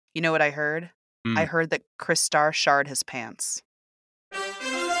You know what I heard? I Mm. heard that Chris Starr shard his pants.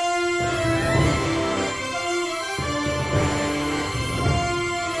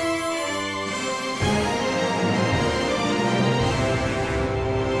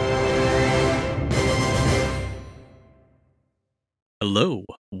 Hello.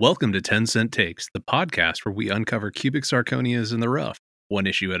 Welcome to 10 Cent Takes, the podcast where we uncover cubic zirconias in the rough, one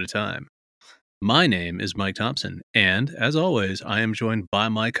issue at a time. My name is Mike Thompson, and as always, I am joined by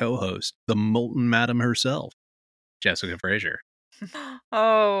my co host, the Molten Madam herself, Jessica Frazier.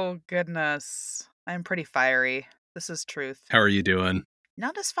 Oh, goodness. I'm pretty fiery. This is truth. How are you doing?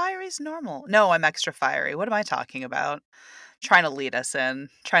 Not as fiery as normal. No, I'm extra fiery. What am I talking about? Trying to lead us in.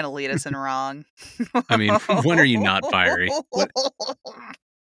 Trying to lead us in wrong. I mean, when are you not fiery?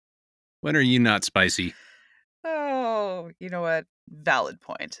 When are you not spicy? Oh, you know what? Valid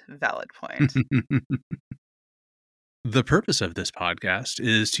point. Valid point. The purpose of this podcast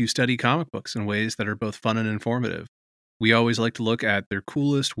is to study comic books in ways that are both fun and informative. We always like to look at their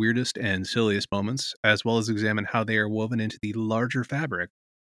coolest, weirdest, and silliest moments, as well as examine how they are woven into the larger fabric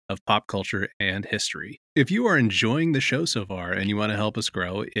of pop culture and history. If you are enjoying the show so far and you want to help us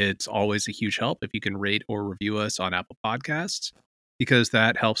grow, it's always a huge help if you can rate or review us on Apple Podcasts, because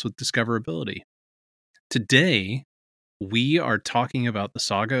that helps with discoverability. Today, we are talking about the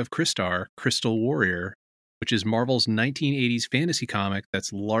saga of Crystar, Crystal Warrior, which is Marvel's 1980s fantasy comic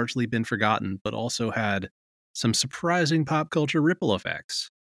that's largely been forgotten, but also had some surprising pop culture ripple effects.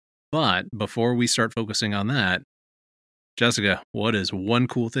 But before we start focusing on that, Jessica, what is one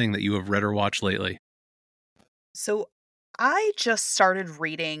cool thing that you have read or watched lately? So I just started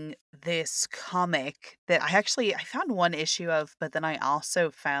reading this comic that I found one issue of, but then I also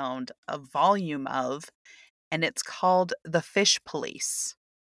found a volume of, and it's called The Fish Police.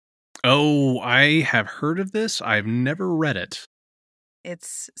 Oh, I have heard of this. I've never read it.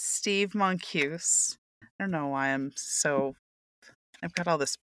 It's Steve Moncuse. I don't know why I've got all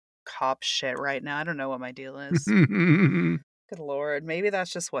this cop shit right now. I don't know what my deal is. Good lord, maybe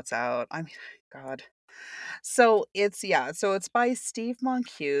that's just what's out. I mean, God. So it's by Steve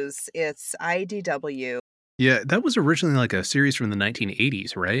Moncuse. It's IDW. Yeah, that was originally like a series from the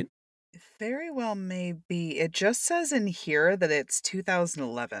 1980s, right? Very well may be. It just says in here that it's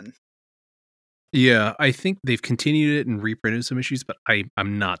 2011. Yeah, I think they've continued it and reprinted some issues, but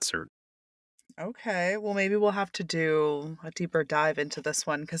I'm not certain. Okay, well maybe we'll have to do a deeper dive into this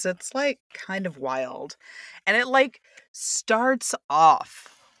one because it's like kind of wild. And it like starts off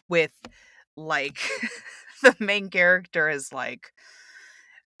with like the main character is like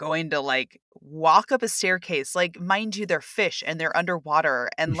going to like walk up a staircase. Like, mind you, they're fish and they're underwater.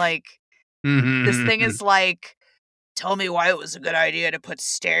 And like this thing is like, tell me why it was a good idea to put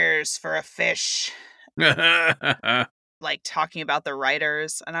stairs for a fish. Like talking about the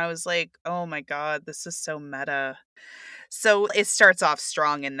writers. And I was like, oh my God, this is so meta. So it starts off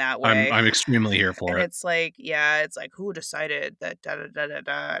strong in that way. I'm extremely here for And it. it's like, yeah, it's like, who decided that da da da da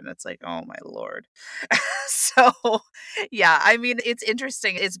da? And it's like, oh my lord. So, yeah, I mean, it's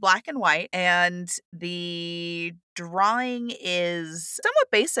interesting. It's black and white, and the drawing is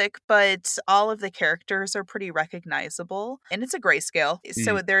somewhat basic, but all of the characters are pretty recognizable, and it's a grayscale. Mm.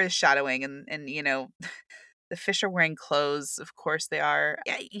 So there is shadowing, and you know, the fish are wearing clothes, of course they are.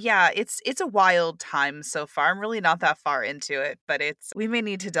 Yeah, it's a wild time so far. I'm really not that far into it, but it's we may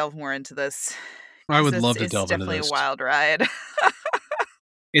need to delve more into this I because would this love to is delve into definitely a this. wild ride.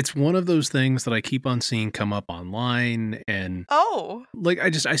 It's one of those things that I keep on seeing come up online, and Oh, like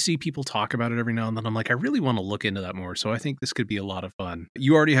I see people talk about it every now and then. I'm like, I really want to look into that more. So I think this could be a lot of fun.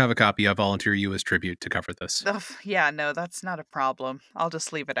 You already have a copy. I volunteer you as tribute to cover this. ugh, yeah, no, that's not a problem. I'll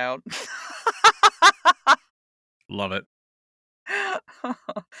just leave it out. Love it.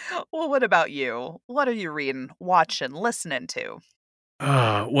 Well, what about you? What are you reading, watching, listening to?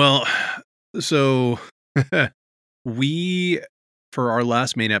 Well, so we, for our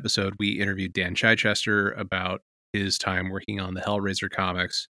last main episode, we interviewed Dan Chichester about his time working on the Hellraiser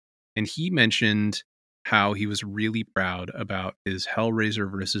comics. And he mentioned how he was really proud about his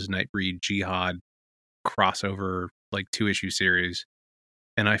Hellraiser versus Nightbreed Jihad crossover, like 2 issue series.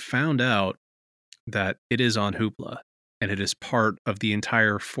 And I found out that it is on Hoopla and it is part of the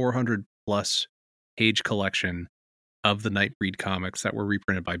entire 400 plus page collection of the Nightbreed comics that were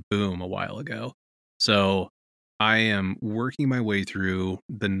reprinted by Boom a while ago. So I am working my way through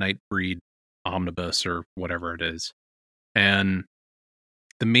the Nightbreed omnibus or whatever it is. And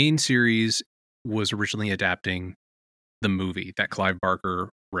the main series was originally adapting the movie that Clive Barker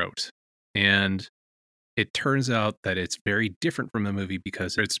wrote. And it turns out that it's very different from the movie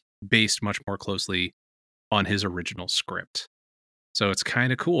because it's based much more closely on his original script. So it's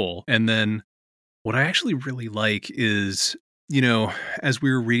kind of cool. And then what I actually really like is, as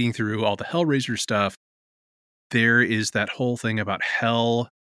we were reading through all the Hellraiser stuff, there is that whole thing about hell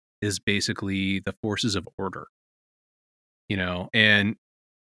is basically the forces of order, and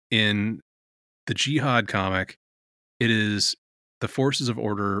in the Jihad comic, it is the forces of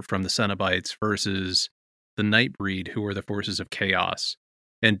order from the Cenobites versus the Nightbreed, who are the forces of chaos.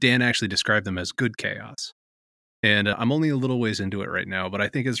 And Dan actually described them as good chaos. And I'm only a little ways into it right now, but I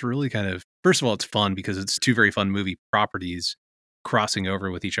think it's really kind of, first of all, it's fun because it's two very fun movie properties crossing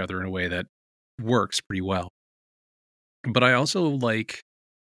over with each other in a way that works pretty well. But I also like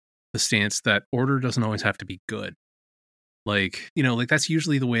the stance that order doesn't always have to be good. Like, that's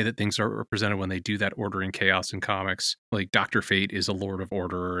usually the way that things are represented when they do that order and chaos in comics. Like Dr. Fate is a lord of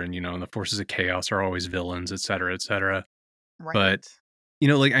order and, and the forces of chaos are always villains, et cetera, et cetera. But,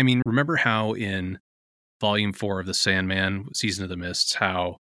 Right. remember how in Volume 4 of the Sandman, Season of the Mists,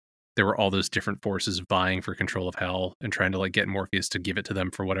 how there were all those different forces vying for control of hell and trying to like get Morpheus to give it to them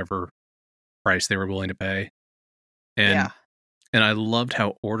for whatever price they were willing to pay. And Yeah. and I loved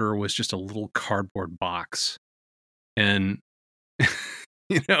how order was just a little cardboard box. And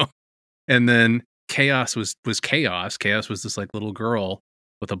and then chaos was chaos. Chaos was this like little girl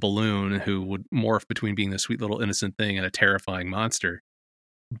with a balloon who would morph between being this sweet little innocent thing and a terrifying monster.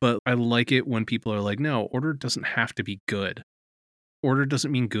 But I like it when people are like, no, order doesn't have to be good. Order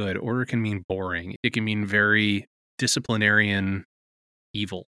doesn't mean good. Order can mean boring. It can mean very disciplinarian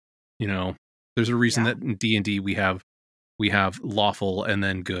evil. There's a reason Yeah. that in D&D we have lawful and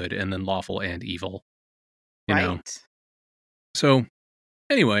then good and then lawful and evil. Right. So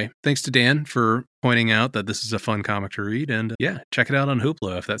anyway, thanks to Dan for pointing out that this is a fun comic to read, and yeah, check it out on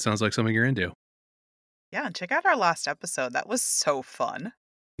Hoopla if that sounds like something you're into. Yeah, and check out our last episode. That was so fun.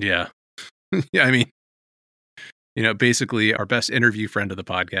 Yeah. Yeah, basically our best interview friend of the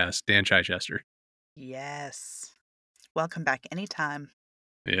podcast, Dan Chichester. Yes. Welcome back anytime.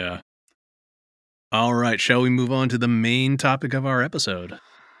 Yeah. All right, shall we move on to the main topic of our episode?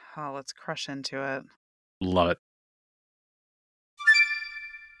 Oh, let's crush into it. Love it.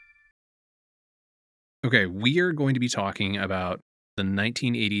 Okay, we are going to be talking about the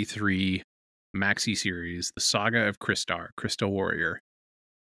 1983 maxi series, The Saga of Crystar, Crystal Warrior.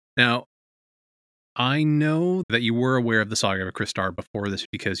 Now, I know that you were aware of the Saga of Crystar before this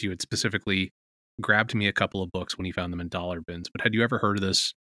because you had specifically grabbed me a couple of books when you found them in dollar bins, but had you ever heard of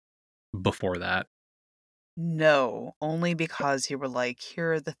this before that? No, only because you were like,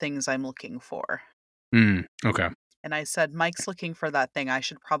 here are the things I'm looking for. Okay. And I said, Mike's looking for that thing. I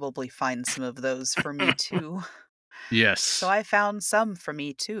should probably find some of those for me too. So Yes. I found some for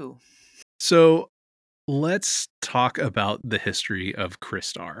me too. So let's talk about the history of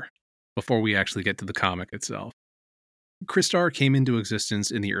Crystar before we actually get to the comic itself. Crystar came into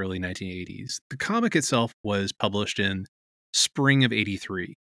existence in the early 1980s. The comic itself was published in spring of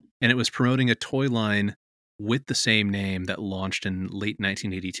 83, and it was promoting a toy line with the same name that launched in late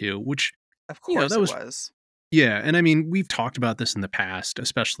 1982, which, Of course that it was, was. yeah. And we've talked about this in the past,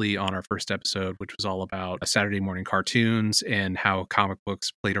 especially on our first episode, which was all about Saturday morning cartoons and how comic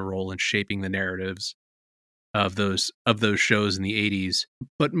books played a role in shaping the narratives of those shows in the 80s.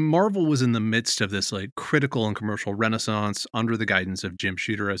 But Marvel was in the midst of this like critical and commercial renaissance under the guidance of Jim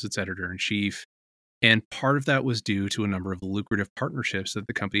Shooter as its editor-in-chief, and part of that was due to a number of lucrative partnerships that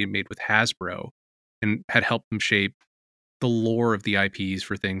the company had made with Hasbro and had helped them shape the lore of the IPs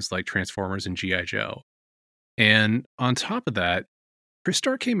for things like Transformers and GI Joe. And on top of that,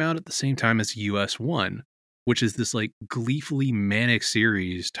 Crystar came out at the same time as US1, which is this like gleefully manic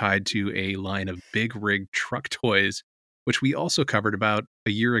series tied to a line of big rig truck toys, which we also covered about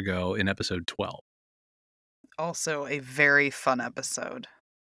a year ago in episode 12. Also a very fun episode.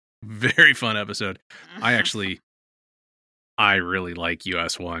 Very fun episode. I really like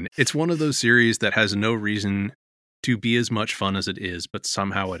US1. It's one of those series that has no reason to be as much fun as it is, but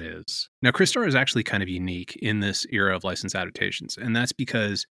somehow it is. Now, Crystar is actually kind of unique in this era of licensed adaptations, and that's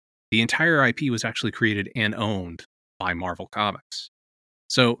because the entire IP was actually created and owned by Marvel Comics.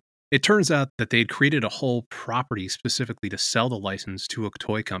 So it turns out that they'd created a whole property specifically to sell the license to a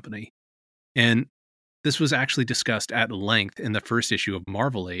toy company. And this was actually discussed at length in the first issue of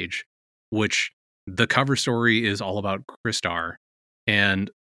Marvel Age, which the cover story is all about Crystar. And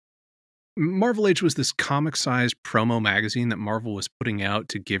Marvel Age was this comic-sized promo magazine that Marvel was putting out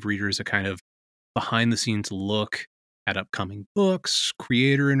to give readers a kind of behind-the-scenes look at upcoming books,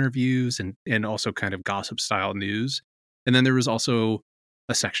 creator interviews, and also kind of gossip-style news. And then there was also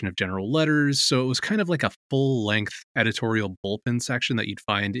a section of general letters, so it was kind of like a full-length editorial bullpen section that you'd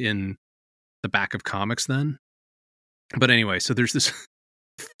find in the back of comics then. But anyway, so there's this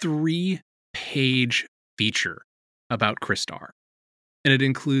 3-page feature about Crystar. And it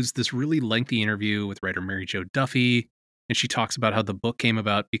includes this really lengthy interview with writer Mary Jo Duffy. And she talks about how the book came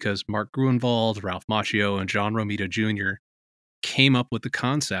about because Mark Gruenwald, Ralph Macchio, and John Romita Jr. came up with the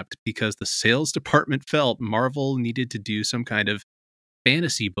concept because the sales department felt Marvel needed to do some kind of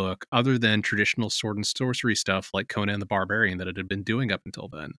fantasy book other than traditional sword and sorcery stuff like Conan the Barbarian that it had been doing up until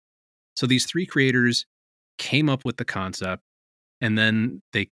then. So these 3 creators came up with the concept, and then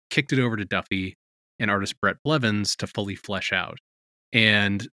they kicked it over to Duffy and artist Brett Blevins to fully flesh out.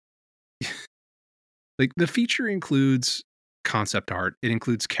 And like the feature includes concept art, it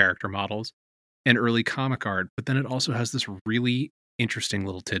includes character models and early comic art, but then it also has this really interesting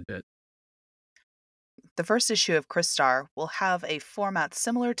little tidbit. The first issue of Crystar will have a format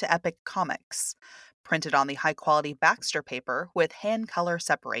similar to Epic Comics, printed on the high quality Baxter paper with hand color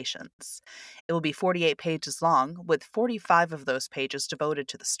separations. It will be 48 pages long, with 45 of those pages devoted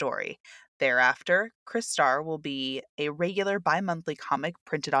to the story. Thereafter, Crystar will be a regular bi monthly comic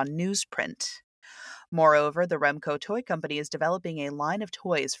printed on newsprint. Moreover, the Remco Toy Company is developing a line of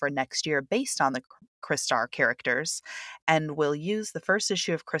toys for next year based on the Crystar characters and will use the first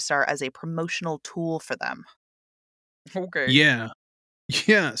issue of Crystar as a promotional tool for them. Okay. Yeah.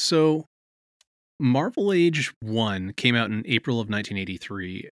 Yeah. So Marvel Age 1 came out in April of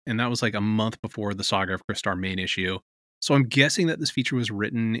 1983, and that was like a month before the Saga of Crystar main issue. So I'm guessing that this feature was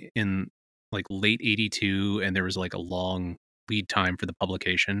written in like late 82, and there was like a long lead time for the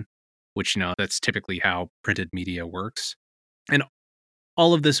publication, which, that's typically how printed media works. And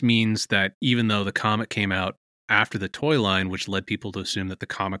all of this means that even though the comic came out after the toy line, which led people to assume that the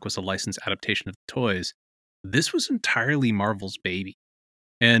comic was a licensed adaptation of the toys, this was entirely Marvel's baby.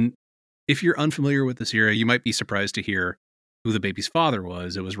 And if you're unfamiliar with this era, you might be surprised to hear who the baby's father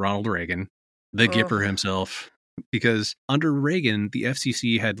was. It was Ronald Reagan, the Gipper Ugh. himself, because under Reagan, the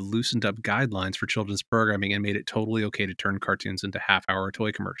FCC had loosened up guidelines for children's programming and made it totally okay to turn cartoons into half-hour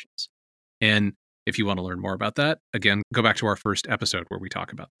toy commercials. And if you want to learn more about that, again, go back to our first episode where we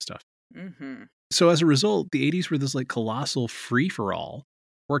talk about this stuff. Mm-hmm. So as a result, the 80s were this like colossal free-for-all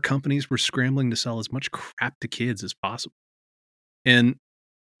where companies were scrambling to sell as much crap to kids as possible. And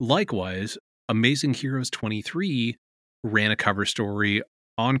likewise, Amazing Heroes 23 ran a cover story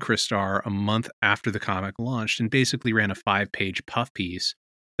on Crystar a month after the comic launched and basically ran a 5-page puff piece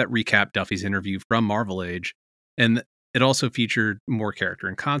that recapped Duffy's interview from Marvel Age. And it also featured more character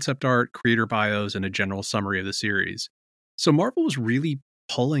and concept art, creator bios, and a general summary of the series. So Marvel was really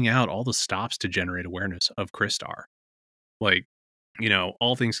pulling out all the stops to generate awareness of Crystar. Like,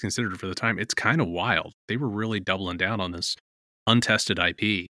 all things considered for the time, it's kind of wild. They were really doubling down on this untested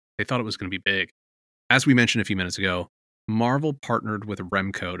IP. They thought it was going to be big. As we mentioned a few minutes ago, Marvel partnered with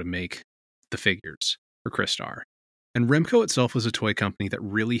Remco to make the figures for Crystar. And Remco itself was a toy company that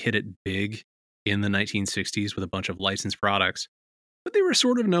really hit it big in the 1960s with a bunch of licensed products. But they were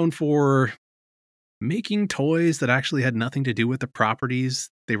sort of known for making toys that actually had nothing to do with the properties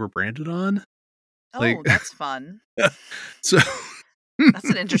they were branded on. Oh, that's fun. So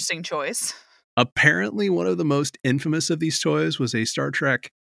That's an interesting choice. apparently one of the most infamous of these toys was a Star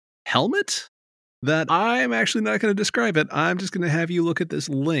Trek helmet that I'm actually not going to describe it. I'm just going to have you look at this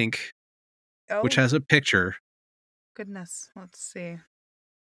link, which Oh, has a picture. goodness. Let's see.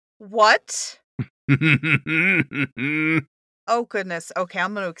 What? Oh, goodness. Okay,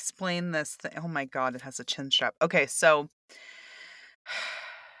 I'm going to explain this thing. Oh, my God. It has a chin strap. Okay, so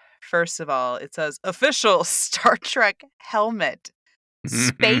first of all, it says official Star Trek helmet.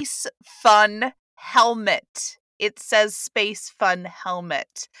 Space Fun helmet. It says Space Fun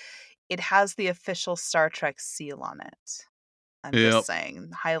helmet. It has the official Star Trek seal on it. I'm Yep. just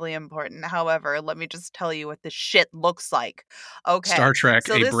saying, highly important. However, let me just tell you what this shit looks like. Okay. Star Trek,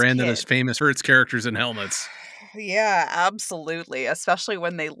 So a this brand that is kid, famous for its characters and helmets. yeah, absolutely. Especially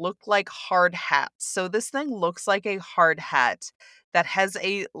when they look like hard hats. So this thing looks like a hard hat that has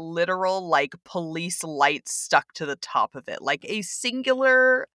a literal like police light stuck to the top of it. Like a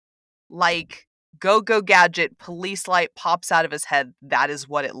singular like go-go gadget police light pops out of his head. That is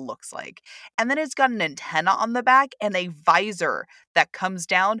what it looks like. And then it's got an antenna on the back and a visor that comes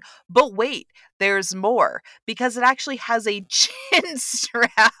down. But wait, there's more because it actually has a chin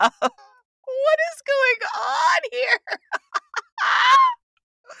strap. What is going on here?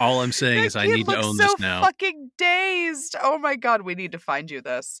 All I'm saying That is I kid need to looks own so this now. fucking dazed. Oh my god, we need to find you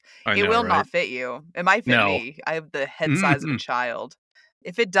this. I It know, will right? not fit you. It might fit No. me. I have the head size of a child.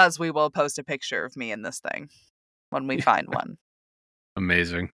 If it does, we will post a picture of me in this thing when we find one.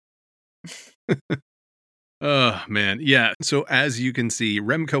 Amazing. Oh, man. Yeah. So as you can see,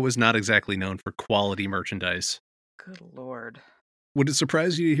 Remco was not exactly known for quality merchandise. Good Lord. Would it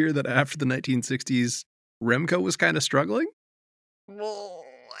surprise you to hear that after the 1960s, Remco was kind of struggling? Well,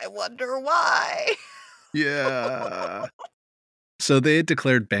 I wonder why. Yeah. So they had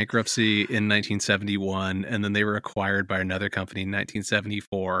declared bankruptcy in 1971, and then they were acquired by another company in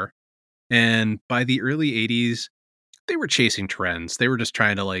 1974. And by the early 80s, they were chasing trends. They were just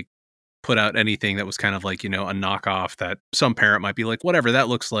trying to like put out anything that was kind of like, a knockoff that some parent might be like, whatever, that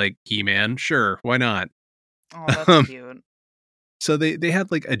looks like He-Man. Sure, why not? Oh, that's cute. So they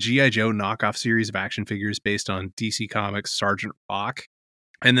had like a G.I. Joe knockoff series of action figures based on DC Comics' Sergeant Rock.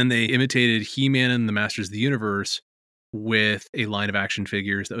 And then they imitated He-Man and the Masters of the Universe with a line of action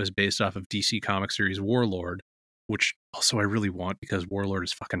figures that was based off of DC Comics series Warlord, which also I really want because Warlord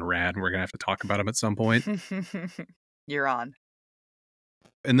is fucking rad and we're going to have to talk about him at some point. You're on.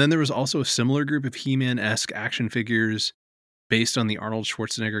 And then there was also a similar group of He-Man-esque action figures based on the Arnold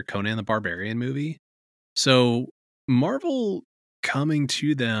Schwarzenegger Conan the Barbarian movie. So Marvel coming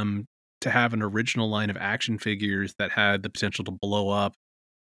to them to have an original line of action figures that had the potential to blow up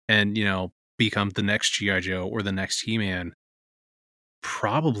and, become the next G.I. Joe or the next He-Man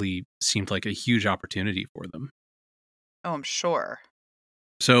probably seemed like a huge opportunity for them. Oh, I'm sure.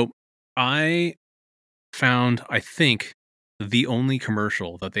 So I found, I think, the only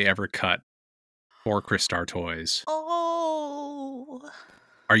commercial that they ever cut for Crystar Toys. Oh.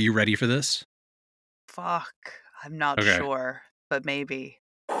 Are you ready for this? Fuck. I'm not Okay. sure, but maybe.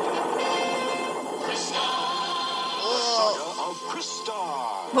 Saga of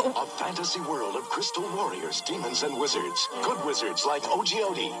Crystar, a fantasy world of crystal warriors, demons, and wizards. Good wizards like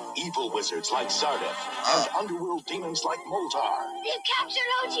Ogeody, evil wizards like Zardef, and underworld demons like Moltar. You captured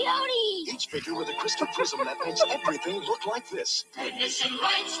Ogeody! Each figure with a crystal prism that makes everything look like this. Goodness and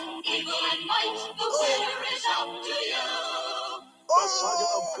right, evil and might, the winner is up to you! The Saga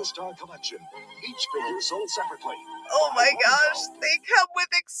of Crystar collection. Each figure sold separately. Oh my gosh, they come with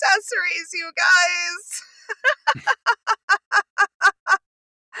accessories, you guys!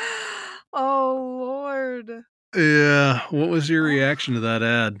 Oh, Lord. Yeah. What was your reaction to that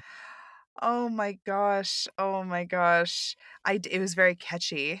ad? Oh my gosh. Oh my gosh. It was very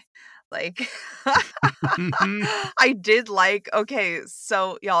catchy. Like, I did like, okay,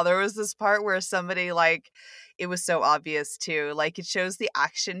 so y'all, there was this part where somebody like, it was so obvious too. Like, it shows the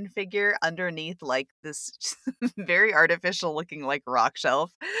action figure underneath like this very artificial looking like rock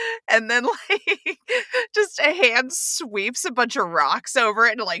shelf. And then like just a hand sweeps a bunch of rocks over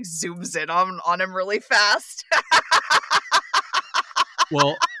it and like zooms in on him really fast.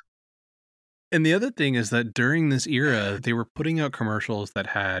 Well, and the other thing is that during this era, they were putting out commercials that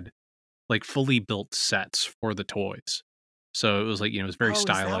had like fully built sets for the toys. So it was like, it was very Oh, is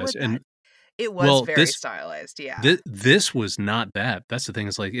that stylized. what And that it was well, very stylized, yeah. this was not that. That's the thing.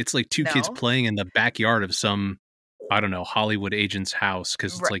 Is like it's like two kids No? playing in the backyard of some, I don't know, Hollywood agent's house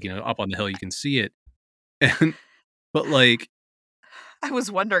because it's like, Right. up on the hill you can see it. And but like I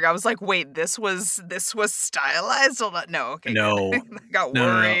was wondering, I was like, "Wait, this was stylized?" Hold on. No, okay, good. no, I got no,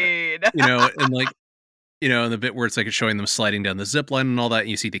 worried. and like the bit where it's like it's showing them sliding down the zip line and all that, and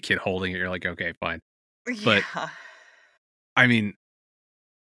you see the kid holding it, you're like, okay, fine. But Yeah. I mean,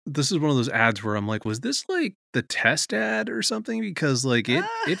 this is one of those ads where I'm like, was this like the test ad or something? Because like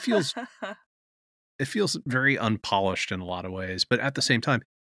it feels very unpolished in a lot of ways, but at the same time,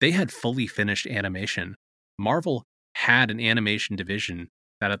 they had fully finished animation. Marvel had an animation division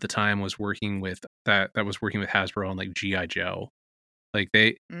that at the time was working with Hasbro on like G.I. Joe. Like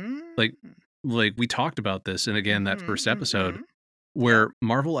they like Mm. like we talked about this and again that Mhm, first episode mhm. Yep. where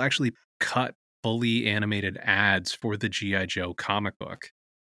Marvel actually cut fully animated ads for the G.I. Joe comic book.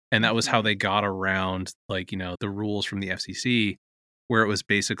 And that was how Mhm. they got around like, the rules from the FCC where it was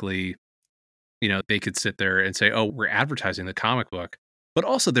basically they could sit there and say, "Oh, we're advertising the comic book, but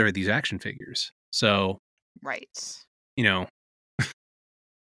also there are these action figures." So, Right. you know,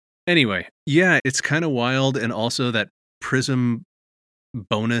 anyway, yeah, it's kind of wild. And also that prism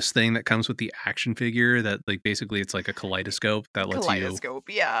bonus thing that comes with the action figure that, like, basically it's like a kaleidoscope that lets you, Kaleidoscope,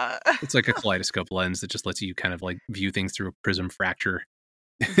 yeah. it's like a kaleidoscope lens that just lets you kind of like view things through a prism fracture.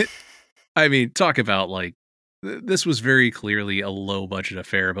 I mean, talk about like, this was very clearly a low budget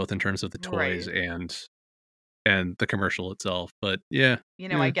affair, both in terms of the toys Right. and the commercial itself. But yeah, I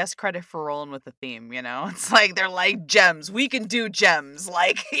yeah. guess credit for rolling with the theme, you know? It's like they're like, "Gems, we can do gems."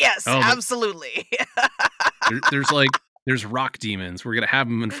 Like, yes, Oh, absolutely. there's rock demons. We're gonna have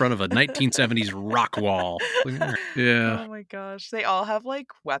them in front of a 1970s rock wall. Like, all right. Yeah, Oh my gosh. They all have like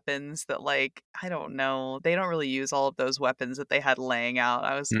weapons that like, I don't know. They don't really use all of those weapons that they had laying out.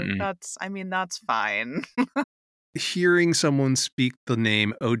 I was like, mm-mm. that's fine. Hearing someone speak the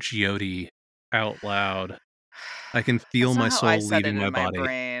name Ogeody out loud I can feel That's my not how I soul said it leaving my in my body.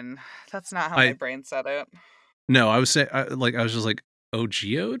 brain. That's not how my I brain said it. No, I was saying, I was just like, oh,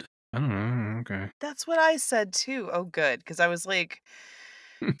 geode? I don't know. Okay. That's what I said too. Oh, good. Because I was like,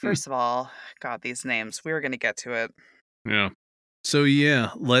 first of all, God, these names. We were going to get to it. Yeah. So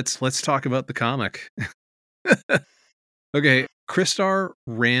yeah, let's talk about the comic. Okay, Crystar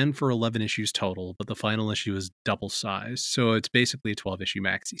ran for 11 issues total, but the final issue is double sized, so it's basically a 12-issue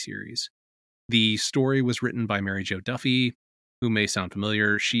maxi series. The story was written by Mary Jo Duffy, who may sound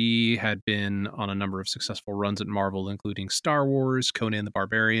familiar. She had been on a number of successful runs at Marvel, including Star Wars, Conan the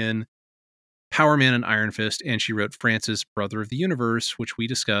Barbarian, Power Man, and Iron Fist, and she wrote Francis, Brother of the Universe, which we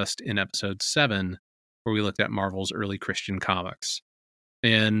discussed in episode 7, where we looked at Marvel's early Christian comics.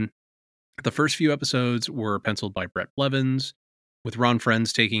 And the first few episodes were penciled by Brett Blevins, with Ron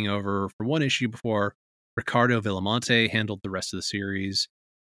Frenz taking over for one issue before Ricardo Villamonte handled the rest of the series.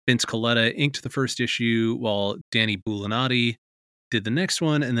 Vince Colletta inked the first issue, while Danny Bulanati did the next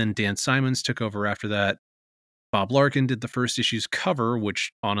one, and then Dan Simons took over after that. Bob Larkin did the first issue's cover,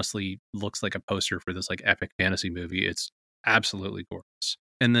 which honestly looks like a poster for this like epic fantasy movie. It's absolutely gorgeous.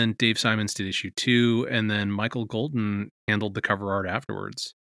 And then Dave Simons did issue 2, and then Michael Golden handled the cover art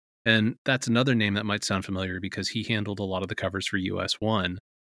afterwards. And that's another name that might sound familiar because he handled a lot of the covers for US 1.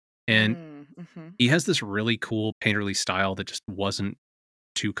 And Mm-hmm. he has this really cool painterly style that just wasn't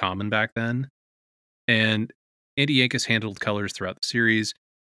too common back then. And Andy Yanchus handled colors throughout the series,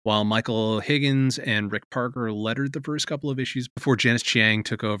 while Michael Higgins and Rick Parker lettered the first couple of issues before Janice Chiang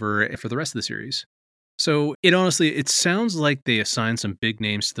took over for the rest of the series. So it sounds like they assigned some big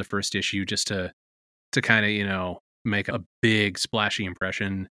names to the first issue just to kind of, make a big splashy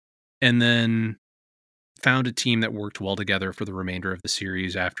impression, and then found a team that worked well together for the remainder of the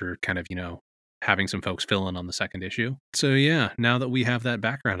series after kind of, having some folks fill in on the second issue. So yeah, now that we have that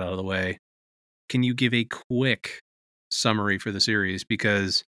background out of the way, can you give a quick summary for the series?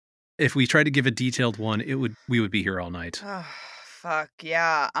 Because if we try to give a detailed one, we would be here all night. Oh, fuck.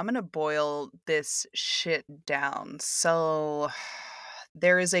 Yeah. I'm going to boil this shit down. So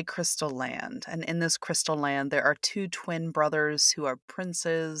there is a crystal land. And in this crystal land, there are two twin brothers who are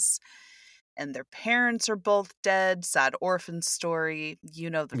princes. And their parents are both dead. Sad orphan story. You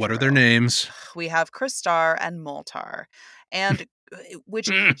know the What are their drill. names? We have Crystar and Moltar. And which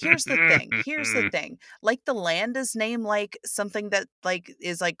here's the thing. Like the land is named like something that like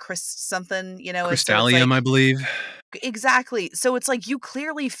is like Chris something, so it's Crystallium, like I believe. exactly. So it's like you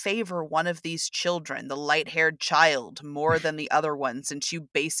clearly favor one of these children, the light-haired child, more than the other one since you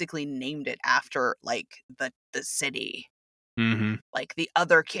basically named it after like the city. Mm-hmm. Like the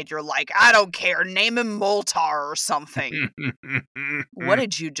other kid, you're like, I don't care, name him Moltar or something. What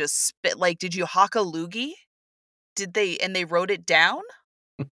did you just spit? Like, did you hock a loogie? Did they wrote it down?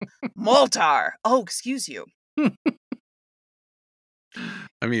 Moltar. Oh, excuse you. I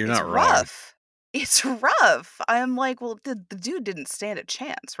mean, you're It's not wrong. rough. It's rough. I'm like, well, the dude didn't stand a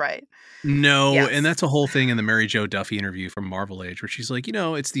chance, right? No, Yes. and that's a whole thing in the Mary Jo Duffy interview from Marvel Age, where she's like,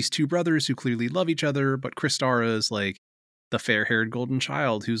 it's these two brothers who clearly love each other, but Crystara is like the fair-haired golden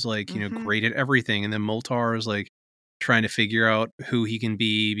child who's like, Mhm. great at everything, and then Moltar is like trying to figure out who he can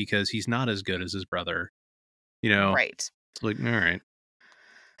be because he's not as good as his brother. Right. It's like, all right.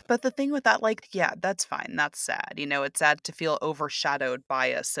 But the thing with that, like, yeah, that's fine. That's sad. It's sad to feel overshadowed by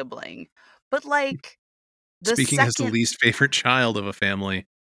a sibling. But like the Speaking as the second least favorite child of a family,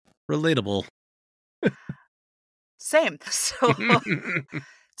 relatable. same. So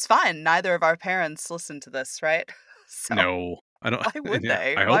it's fine. Neither of our parents listen to this, right? So No, I don't. why would Yeah,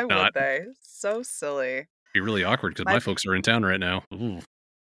 they? I hope Why would not. they? So silly. It'd be really awkward because My my folks are in town right now. Ooh.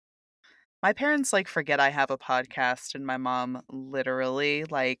 my parents like forget I have a podcast and my mom literally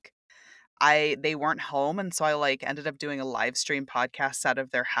like they weren't home and so I like ended up doing a live stream podcast out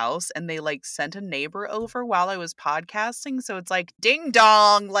of their house and they like sent a neighbor over while I was podcasting so it's like ding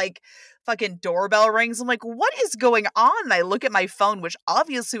dong like fucking doorbell rings. I'm like, what is going on? And I look at my phone, which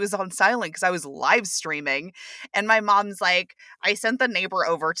obviously was on silent because I was live streaming. And my mom's like, I sent the neighbor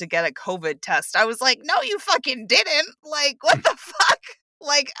over to get a COVID test. I was like, no, you fucking didn't. Like, what the fuck?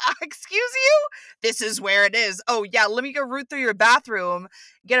 Like, excuse you? This is where it is. Oh, yeah, let me go root through your bathroom,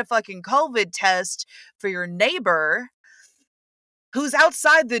 get a fucking COVID test for your neighbor who's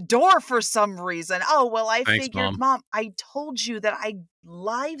outside the door for some reason. Oh, well, I Thanks, figured, Mom. Mom, I told you that I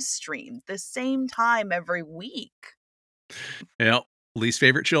live stream the same time every week. Yep. Least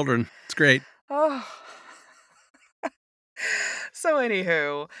favorite children. It's great. Oh. So,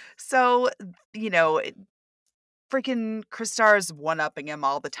 anywho, so, you know, freaking Kristar's one-upping him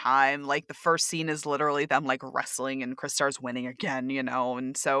all the time. Like, the first scene is literally them, like, wrestling, and Kristar's winning again, you know?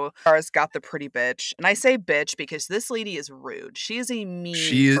 And so Kristar's got the pretty bitch. And I say bitch because this lady is rude. She is a mean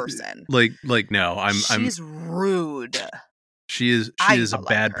She is person. no, She's rude. she is I a don't like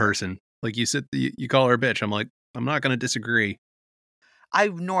bad her. person. Like, you call her a bitch. I'm like, I'm not going to disagree. I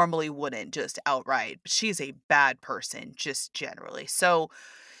normally wouldn't just outright, but she's a bad person, just generally. So,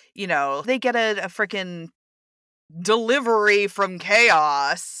 you know, they get a freaking delivery from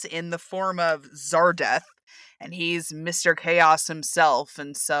Chaos in the form of Zardeth, and he's Mr. Chaos himself.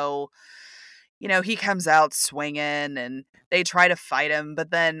 And so, you know, he comes out swinging, and they try to fight him, but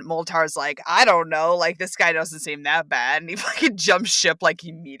then Moltar's like, I don't know, like, this guy doesn't seem that bad, and he fucking jumps ship, like,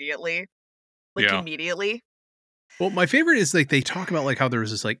 immediately. Yeah. Immediately. Well, my favorite is, like, they talk about, like, how there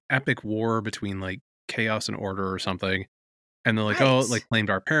was this, like, epic war between, like, Chaos and Order or something, and they're like, oh, it, like, claimed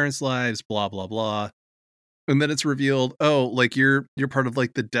our parents' lives, blah, blah, blah. And then it's revealed, oh, like, you're part of,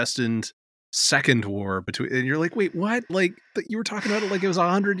 like, the destined second war between, and you're like, wait, what? Like, you were talking about it like it was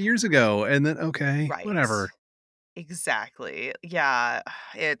 100 years ago, and then, okay, Right. whatever. Exactly. Yeah,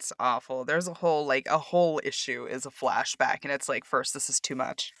 it's awful. There's a whole issue is a flashback, and it's like, first, this is too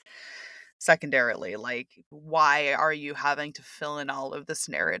much. Secondarily, like, why are you having to fill in all of this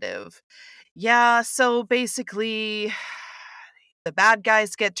narrative? Yeah, so basically, the bad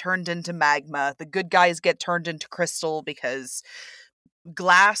guys get turned into magma, the good guys get turned into crystal because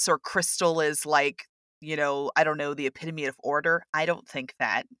glass or crystal is like, you know, I don't know, the epitome of order. I don't think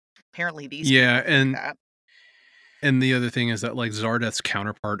that. Apparently these people think that. And the other thing is that, like, Zardeth's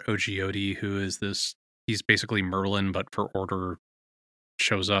counterpart, Ogiodi, who is he's basically Merlin, but for Order,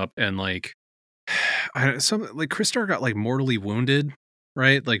 shows up, and, like, Kristar got, like, mortally wounded,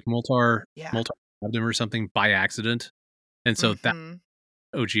 right? Like, Moltar stabbed him or something by accident. And so that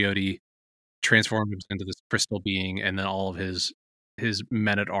Ogiodi transformed him into this crystal being, and then all of his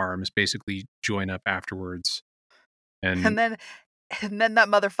men-at-arms basically join up afterwards. And then that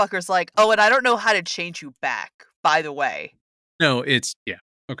motherfucker's like, oh, and I don't know how to change you back, by the way. No, yeah,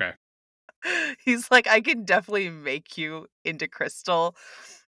 okay. He's like, I can definitely make you into crystal,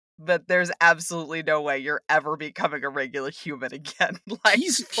 but there's absolutely no way you're ever becoming a regular human again. Like,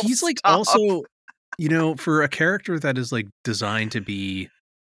 he's like, also, you know, for a character that is, like, designed to be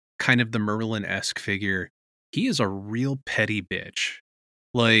kind of the Merlin-esque figure, he is a real petty bitch.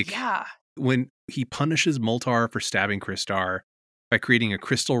 Like, yeah, when he punishes Moltar for stabbing Kristar by creating a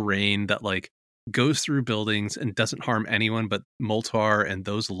crystal rain that, like, goes through buildings and doesn't harm anyone but Moltar and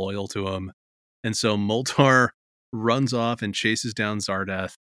those loyal to him. And so Moltar runs off and chases down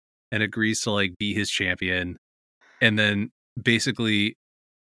Zardeth and agrees to, like, be his champion. And then basically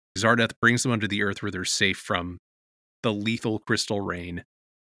Zardeth brings them under the earth where they're safe from the lethal crystal rain.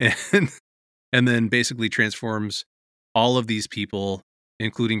 And then basically transforms all of these people,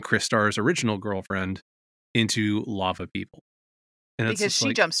 including Kristar's original girlfriend, into lava people. And because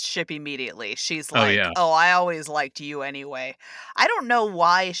she jumps ship immediately. She's Oh, like, yeah. oh, I always liked you anyway. I don't know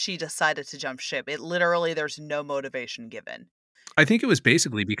why she decided to jump ship. It literally, there's no motivation given. I think it was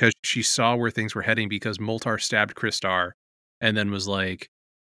basically because she saw where things were heading, because Moltar stabbed Kristar and then was like,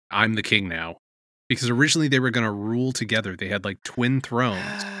 I'm the king now. Because originally they were going to rule together. They had, like, twin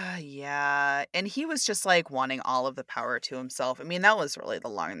thrones. Yeah, and he was just, like, wanting all of the power to himself. I mean, that was really the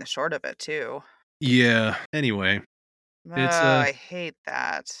long and the short of it, too. Yeah. Anyway. I hate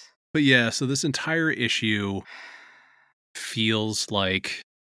that. But yeah, so this entire issue feels like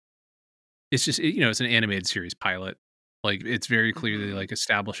it's just, you know, it's an animated series pilot. Like, it's very clearly like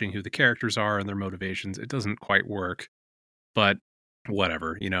establishing who the characters are and their motivations. It doesn't quite work, but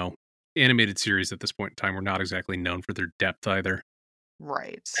whatever, you know. Animated series at this point in time were not exactly known for their depth either.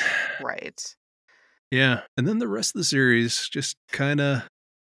 Right. Yeah, and then the rest of the series just kind of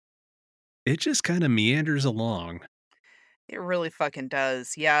meanders along. It really fucking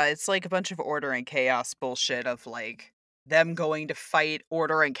does. Yeah, it's like a bunch of order and chaos bullshit of, like, them going to fight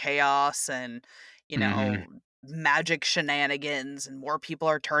order and chaos and, you know, magic shenanigans, and more people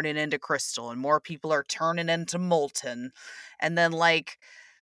are turning into crystal and more people are turning into molten. And then, like,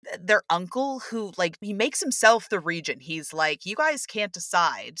 their uncle, who, like, he makes himself the regent. He's like, you guys can't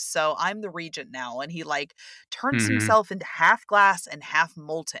decide, so I'm the regent now. And he, like, turns himself into half glass and half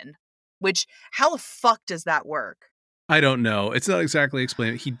molten, which, how the fuck does that work? I don't know. It's not exactly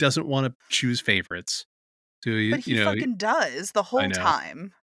explained. He doesn't want to choose favorites. So But he fucking does the whole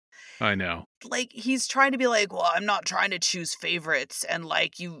time. I know. Like, he's trying to be like, well, I'm not trying to choose favorites. And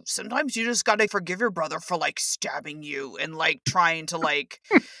like, sometimes you just got to forgive your brother for like stabbing you and like trying to like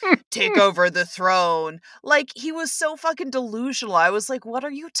take over the throne. Like, he was so fucking delusional. I was like, what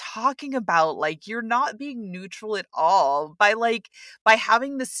are you talking about? Like, you're not being neutral at all. By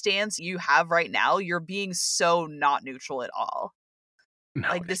having the stance you have right now, you're being so not neutral at all. No,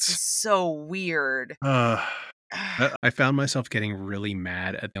 Like, this is it's so weird. I found myself getting really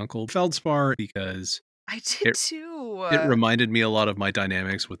mad at Uncle Feldspar because I did too. it reminded me a lot of my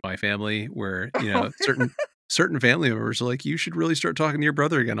dynamics with my family, where certain family members are like, you should really start talking to your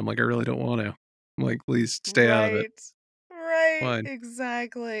brother again. I'm like, I really don't want to. I'm like, please stay out of it. Right, Fine.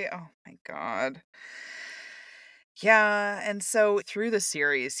 exactly. Oh my god. Yeah, and so through the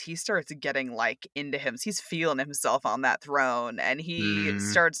series, he starts getting like into him. He's feeling himself on that throne and he Mm,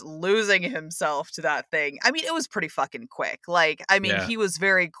 starts losing himself to that thing. I mean, it was pretty fucking quick. Like, I mean, yeah. he was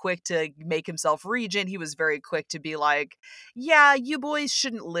very quick to make himself regent. He was very quick to be like, yeah, you boys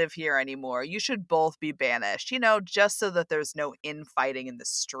shouldn't live here anymore. You should both be banished, just so that there's no infighting in the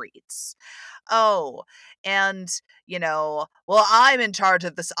streets. Oh, and well, I'm in charge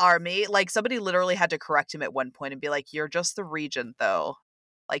of this army. Like, somebody literally had to correct him at one point and be like, you're just the regent, though.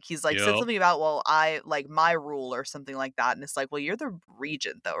 Like, he's like, said Yep. something about, well, I like my rule or something like that. And it's like, well, you're the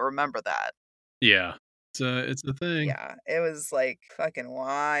regent, though. Remember that. Yeah. It's a thing. Yeah, it was like fucking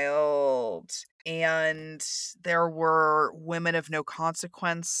wild. And there were women of no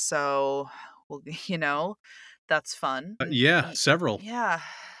consequence. So, well, that's fun. Yeah, several. Yeah.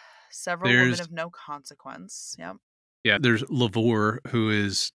 Several women There's of no consequence. Yep. there's Lavore, who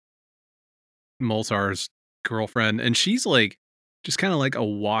is Moltar's girlfriend, and she's like just kind of like a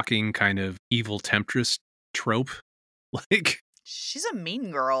walking kind of evil temptress trope. Like, She's a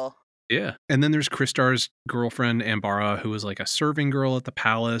mean girl. yeah. And then there's Kristar's girlfriend, Ambara, who was like a serving girl at the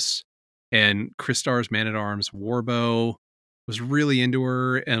palace. And Kristar's man-at-arms, Warbo, was really into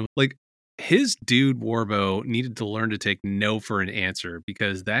her. And like, his dude, Warbo, needed to learn to take no for an answer,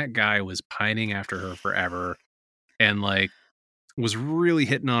 because that guy was pining after her forever and like was really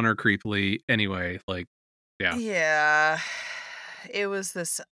hitting on her creepily. Anyway, like, yeah. Yeah. It was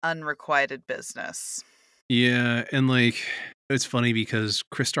this unrequited business. Yeah, and like, it's funny because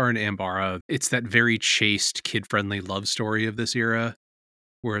Kristar and Ambara, it's that very chaste, kid-friendly love story of this era,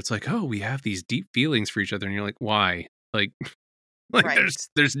 where it's like, oh, we have these deep feelings for each other, and you're like, why? Like, like Right.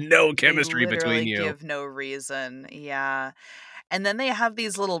 there's no They chemistry between literally you. give no reason. Yeah. And then they have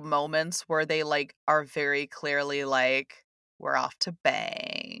these little moments where they like are very clearly like, we're off to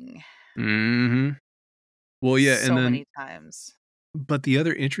bang. Mm-hmm. Well, yeah, and So then, many times. but the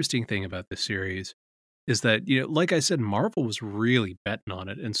other interesting thing about this series is that, like I said, Marvel was really betting on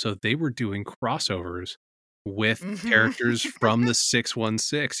it, and so they were doing crossovers with characters from the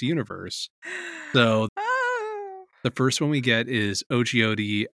 616 universe. So Oh. the first one we get is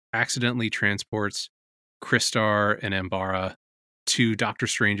OGOD accidentally transports Kristar and Ambara to Doctor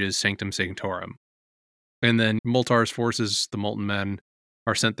Strange's Sanctum Sanctorum. And then Moltar's forces, the Molten Men,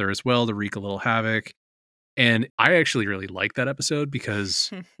 are sent there as well to wreak a little havoc. And I actually really like that episode because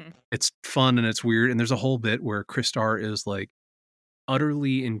it's fun and it's weird. And there's a whole bit where Kristar is like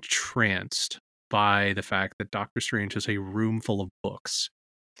utterly entranced by the fact that Doctor Strange has a room full of books.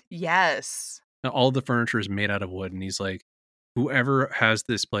 Yes. Now, all the furniture is made out of wood. And he's like, whoever has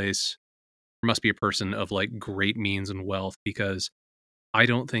this place must be a person of like great means and wealth, because I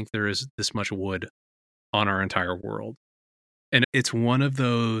don't think there is this much wood on our entire world. And it's one of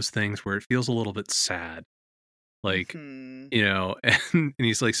those things where it feels a little bit sad. Like, Mhm. and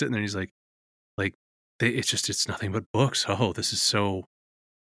he's like sitting there and he's like, it's nothing but books. Oh, this is so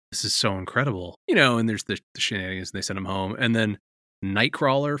incredible. And there's the shenanigans, and they send him home. And then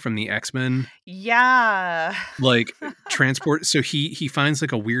Nightcrawler from the X-Men, Yeah. like, transport. So he finds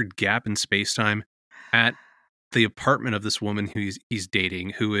like a weird gap in space-time at the apartment of this woman who he's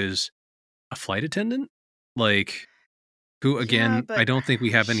dating, who is a flight attendant. Like, who, Yeah, again, I but don't think we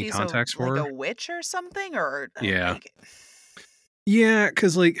have any she's context like for a her. witch or something, or Yeah. like, Yeah,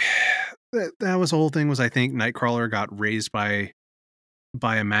 because like that was the whole thing, was I think Nightcrawler got raised by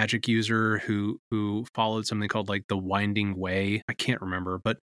a magic user who followed something called like the Winding Way. I can't remember,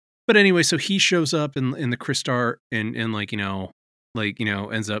 but anyway, so he shows up in the Kristar and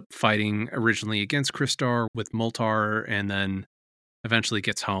ends up fighting originally against Kristar with Moltar, and then eventually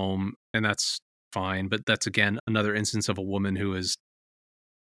gets home, and that's fine. But that's again another instance of a woman who is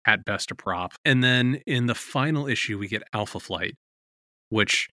at best a prop. And then in the final issue, we get Alpha Flight,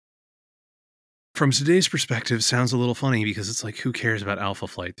 which from today's perspective sounds a little funny, because it's like, who cares about Alpha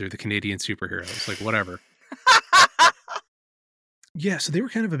Flight? They're the Canadian superheroes. Like, whatever. Yeah, so they were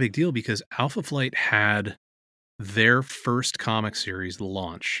kind of a big deal because Alpha Flight had their first comic series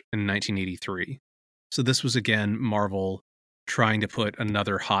launch in 1983. So this was again Marvel trying to put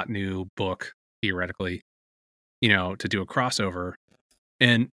another hot new book, theoretically, to do a crossover.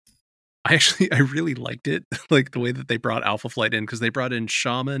 And I really liked it, like the way that they brought Alpha Flight in, because they brought in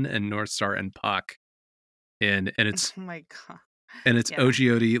Shaman and North Star and Puck. And it's Oh my god. Yeah.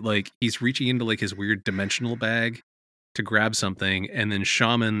 OGOD, like he's reaching into like his weird dimensional bag to grab something, and then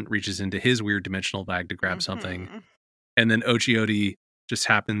Shaman reaches into his weird dimensional bag to grab something. Mhm. And then OGOD just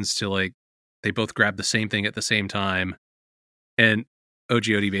happens to like, they both grab the same thing at the same time. And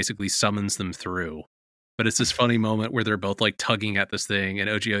OGOD basically summons them through. But it's this funny moment where they're both like tugging at this thing, and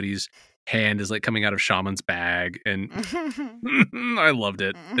OGOD's hand is like coming out of Shaman's bag. And I loved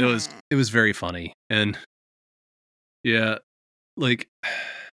it. It was very funny. And yeah, like,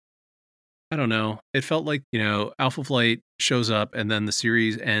 I don't know. It felt like, Alpha Flight shows up and then the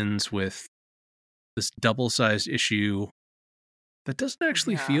series ends with this double-sized issue that doesn't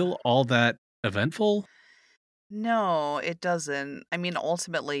actually Yeah. feel all that eventful. No, it doesn't. I mean,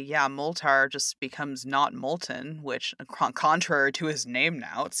 ultimately, yeah, Moltar just becomes not Molten, which, contrary to his name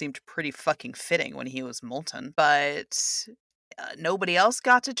now, it seemed pretty fucking fitting when he was Molten. But nobody else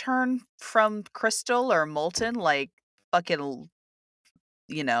got to turn from Crystal or Molten. Like, fucking,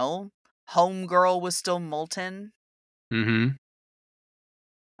 Homegirl was still Molten. Mm-hmm.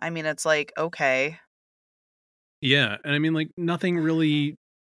 I mean, it's like, okay. Yeah, and I mean, like, nothing really,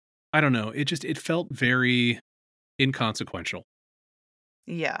 I don't know, it felt very inconsequential.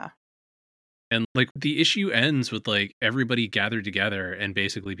 Yeah. And, like, the issue ends with, like, everybody gathered together and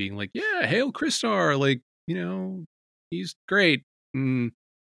basically being like, yeah, hail Christar, like, he's great. And,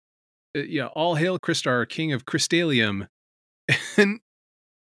 yeah, all hail Christar, king of Crystalium. and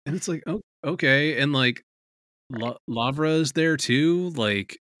and it's like, oh, okay. And, like, Right. Lavra's there too,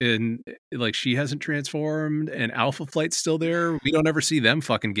 like, and like she hasn't transformed, and Alpha Flight's still there. We don't ever see them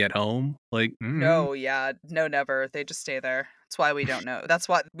fucking get home. Like, No, yeah. No, never. They just stay there. That's why we don't know. That's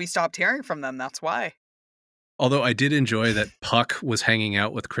why we stopped hearing from them. That's why. although I did enjoy that Puck was hanging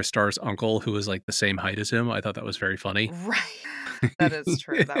out with Kristar's uncle, who was like the same height as him. I thought that was very funny. Right. That is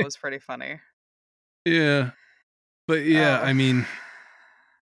true. That was pretty funny. Yeah, but yeah, Oh. I mean,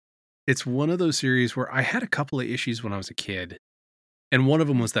 it's one of those series where I had a couple of issues when I was a kid, and one of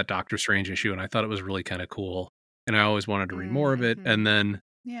them was that Doctor Strange issue, and I thought it was really kind of cool, and I always wanted to read more of it. And Mhm. then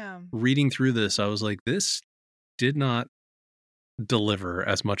Yeah. reading through this, I was like, this did not deliver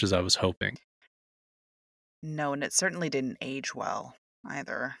as much as I was hoping. No, and it certainly didn't age well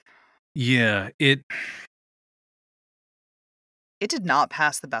either. Yeah, It did not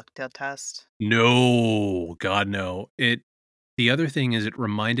pass the Bechdel test. no, God, no. The other thing is it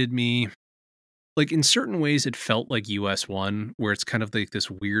reminded me, like, in certain ways, it felt like US1, where it's kind of like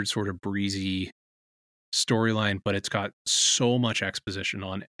this weird sort of breezy storyline, but it's got so much exposition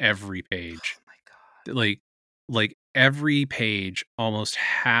on every page. Oh my god. Like every page, almost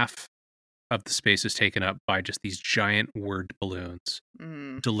half of the space is taken up by just these giant word balloons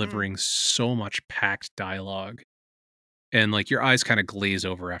Mhm. delivering so much packed dialogue. And like your eyes kind of glaze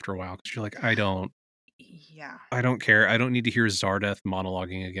over after a while because you're like, Yeah. I don't care. I don't need to hear Zardoth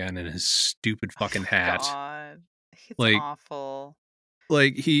monologuing again in his stupid Oh fucking my hat. god. It's Like, awful.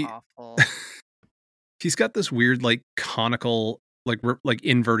 like It's he awful. he's got this weird like conical, like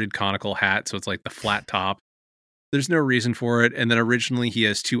inverted conical hat, so it's like the flat top. There's no reason for it. And then originally he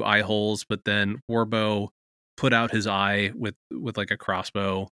has two eye holes, but then Warbo put out his eye with like a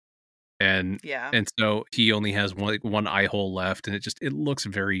crossbow, and Yeah. and so he only has one eye hole left, and it looks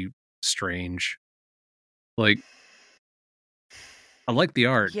very strange. Like, I like the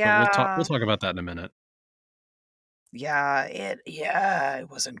art, but we'll Yeah. talk about that in a minute. It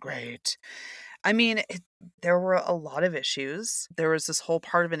wasn't great. I mean, there were a lot of issues. There was this whole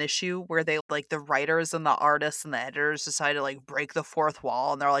part of an issue where they like the writers and the artists and the editors decided to like break the fourth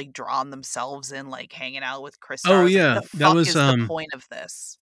wall and they're like drawing themselves in like hanging out with Chris Star. I Oh was like, yeah, what the fuck is the point of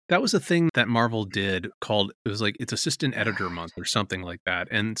this? that was a thing that Marvel did called, it was like it's Assistant Editor Month or something like that.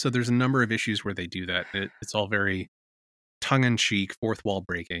 And so there's a number of issues where they do that. It's all very tongue in cheek, fourth wall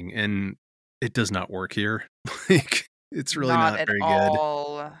breaking, and it does not work here. Like, it's really Not not at very good.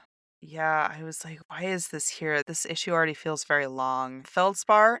 all. Yeah, I was like, why is this here? This issue already feels very long.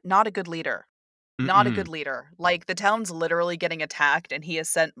 Feldspar, not a good leader. Not a Mm-mm. good leader. Like, the town's literally getting attacked and he has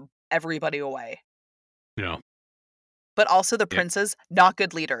sent everybody away. You know, But also the yeah. princes, not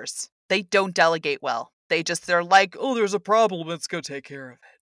good leaders. They don't delegate well. They're like, oh, there's a problem. Let's go take care of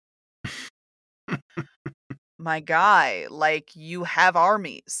it. My guy, like, you have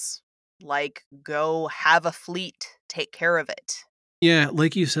armies. Like, go have a fleet. Take care of it. Yeah,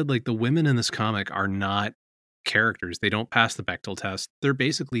 like you said, like the women in this comic are not characters. They don't pass the Bechdel test. They're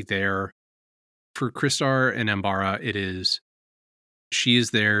basically there for Kristar and Ambara. She is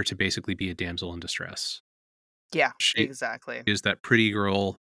there to basically be a damsel in distress. Yeah, She exactly. is that pretty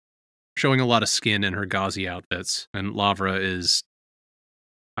girl showing a lot of skin in her gauzy outfits, and Lavra is,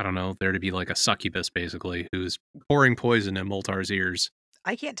 I don't know, there to be like a succubus basically, who's pouring poison in Moltar's ears.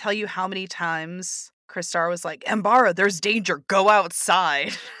 I can't tell you how many times Kristar was like, Ambara, there's danger. Go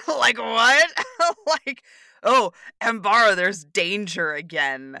outside. Like, what? Like, oh, Ambara, there's danger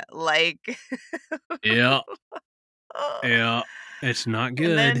again. Like, Yeah, yeah, it's not and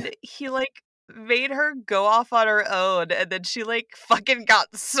good. then he, like, made her go off on her own, and then she, like, fucking got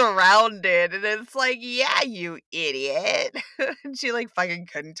surrounded, and it's like, yeah, you idiot. And she, like, fucking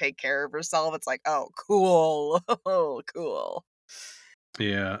couldn't take care of herself. It's like, oh, cool. Oh, cool.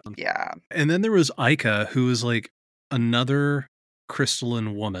 Yeah. Yeah. And then there was Ica, who was like another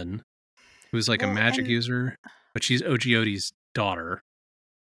crystalline woman who was like a Well, magic user, but she's Ogioti's daughter.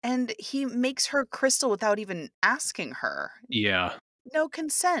 and he makes her crystal without even asking her. Yeah. No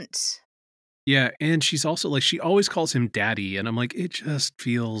consent. Yeah. And she's also like, she always calls him daddy. And I'm like, it just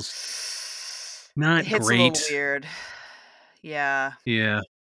feels not It hits a great. little weird. Yeah. Yeah.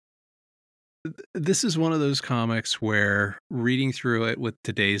 This is one of those comics where reading through it with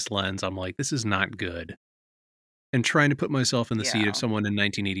today's lens, I'm like, this is not good. And trying to put myself in the seat Yeah. of someone in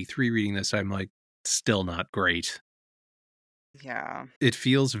 1983 reading this, I'm like, still not great. Yeah. It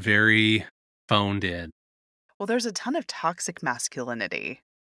feels very phoned in. Well, there's a ton of toxic masculinity,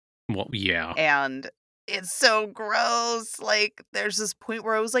 Well, yeah. and it's so gross. Like, there's this point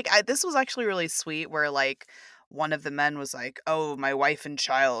where I was like, this was actually really sweet, where like one of the men was like, "Oh, my wife and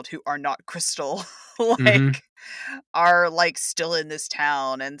child, who are not crystal, Mhm. like, are like still in this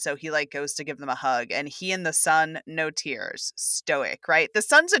town," and so he like goes to give them a hug, and he and the son, no tears, stoic, right? The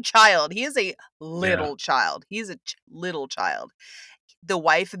son's a child. He is a little child. He's a little child. The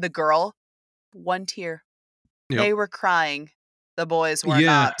wife and the girl, one tear. Yep. They were crying. The boys were Yeah.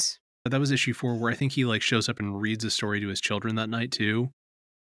 not. That was issue 4 where I think he like shows up and reads a story to his children that night too.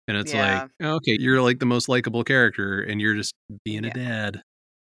 And it's Yeah. like, oh, okay, you're like the most likable character and you're just being Yeah. a dad.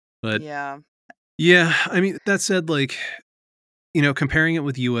 But Yeah. yeah, I mean, that said, like, you know, comparing it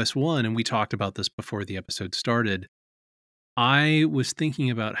with US1, and we talked about this before the episode started, I was thinking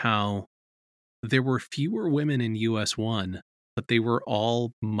about how there were fewer women in US1, but they were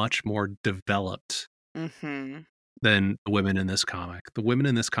all much more developed Mhm. than the women in this comic. The women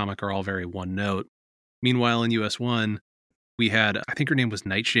in this comic are all very one note. Meanwhile, in US1, we had, I think her name was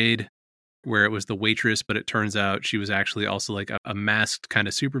Nightshade, where it was the waitress, but it turns out she was actually also like a masked kind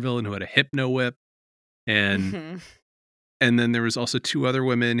of supervillain who had a hypno whip. And Mhm. and then there was also 2 other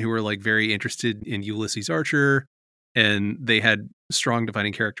women who were like very interested in Ulysses Archer, and they had strong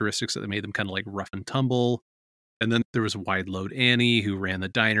defining characteristics that made them kind of like rough and tumble. And then there was Wide Load Annie, who ran the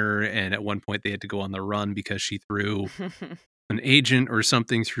diner, and at one point they had to go on the run because she threw an agent or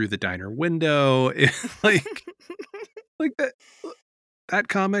something through the diner window. like like that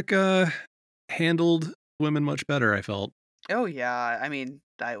comic handled women much better, I felt. Oh, yeah. I mean,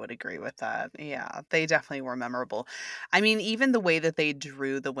 I would agree with that. Yeah, they definitely were memorable. I mean, even the way that they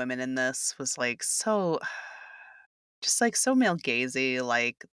drew the women in this was like so just like so male gazy.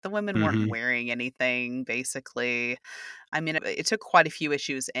 Like the women weren't Mhm. wearing anything basically. I mean, it took quite a few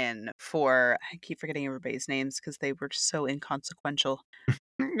issues in for I keep forgetting everybody's names because they were just so inconsequential.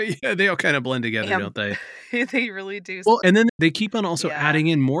 Yeah, they all kind of blend together, And don't they? they really do. Well, and then they keep on also Yeah. adding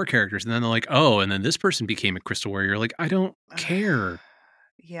in more characters, and then they're like, "Oh, and then this person became a Crystal Warrior." Like, I don't care.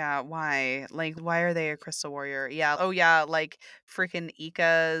 Yeah, why? Like, why are they a crystal warrior? Yeah. Oh, yeah. Like, freaking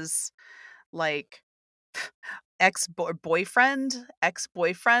Ika's, like, ex-boyfriend. I'm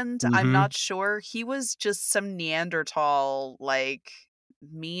Mhm. not sure. He was just some Neanderthal, like,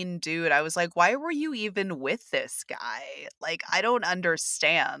 mean dude. I was like, why were you even with this guy? Like, I don't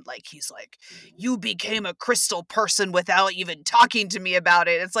understand. Like, he's like, you became a crystal person without even talking to me about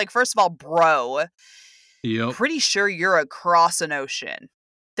it. It's like, first of all, bro, Yep. pretty sure you're across an ocean.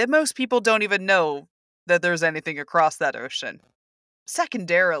 That most people don't even know that there's anything across that ocean.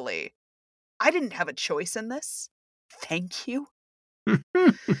 Secondarily, I didn't have a choice in this. Thank you.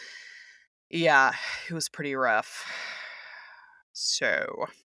 Yeah, it was pretty rough. So,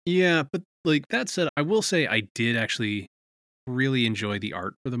 Yeah, but like that said, I will say I did actually really enjoy the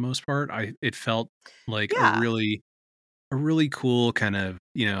art for the most part. It felt like yeah. a really cool kind of,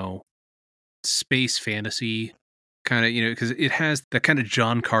 you know, space fantasy kind of, you know, because it has that kind of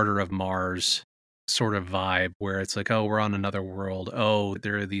John Carter of Mars sort of vibe where it's like, oh, we're on another world. Oh,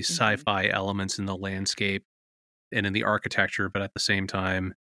 there are these Mhm. sci-fi elements in the landscape. and in the architecture, but at the same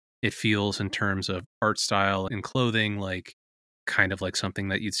time, it feels in terms of art style and clothing like kind of like something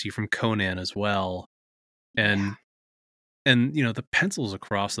that you'd see from Conan as well. And you know, the pencils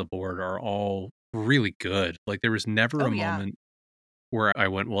across the board are all really good. Like there was never Oh, a yeah. moment where I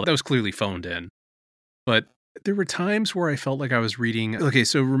went, well, that was clearly phoned in. But there were times where I felt like I was reading. Okay,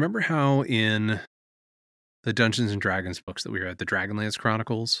 so remember how in the Dungeons and Dragons books that we read, the Dragonlance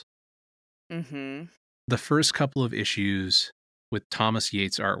Chronicles, Mm-hmm. the first couple of issues with Thomas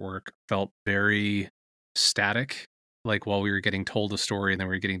Yates artwork felt very static. Like while we were getting told a story and then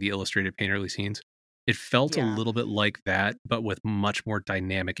we were getting the illustrated painterly scenes, it felt a Yeah. little bit like that, but with much more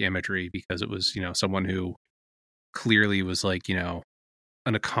dynamic imagery because it was, you know, someone who clearly was like, you know,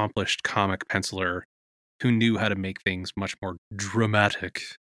 an accomplished comic penciler who knew how to make things much more dramatic.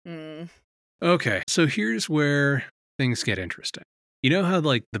 Mm. Okay, so here's where things get interesting. You know how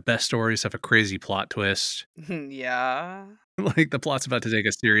like the best stories have a crazy plot twist? Yeah. Like the plot's about to take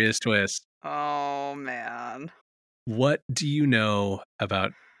a serious twist. Oh, man. What do you know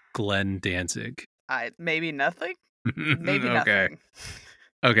about Glenn Danzig? Maybe nothing? Maybe Okay. nothing.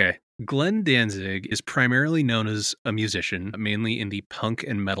 Okay. Glenn Danzig is primarily known as a musician, mainly in the punk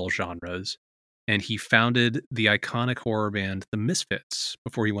and metal genres. And he founded the iconic horror band The Misfits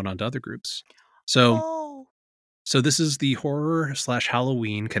before he went on to other groups. Oh. So this is the horror /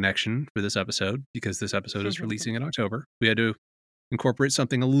 Halloween connection for this episode because this episode is releasing in October. We had to incorporate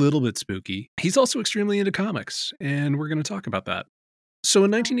something a little bit spooky. He's also extremely into comics, and we're going to talk about that. So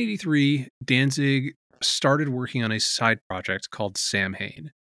in 1983, Danzig started working on a side project called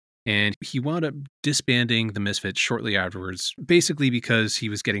Samhain, and he wound up disbanding the Misfits shortly afterwards, basically because he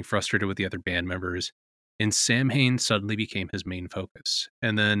was getting frustrated with the other band members, and Samhain suddenly became his main focus.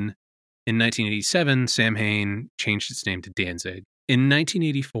 And then in 1987, Samhain changed its name to Danzig. In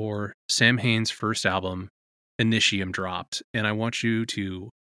 1984, Samhain's first album, Initium, dropped, and I want you to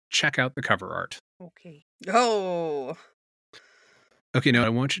check out the cover art. Okay. Oh. Okay, now I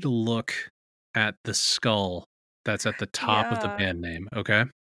want you to look at the skull that's at the top of the Yeah. band name, okay?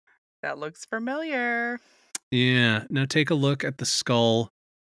 That looks familiar. Yeah, now take a look at the skull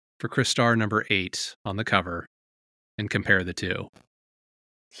for Crystar number 8 on the cover and compare the two.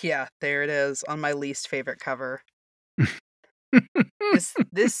 Yeah, there it is on my least favorite cover.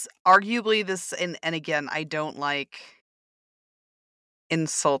 This arguably this and again, I don't like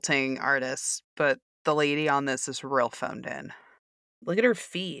insulting artists, but the lady on this is real phoned in. Look at her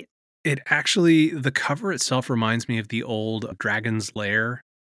feet. It actually, the cover itself reminds me of the old Dragon's Lair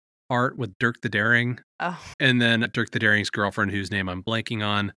art with Dirk the Daring. Oh, And then Dirk the Daring's girlfriend, whose name I'm blanking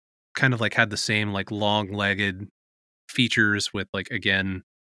on, kind of like had the same like long-legged features with like, again,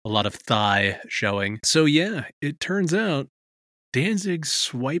 a lot of thigh showing. So yeah, it turns out Danzig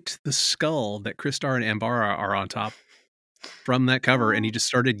swiped the skull that Crystar and Ambara are on top from that cover, and he just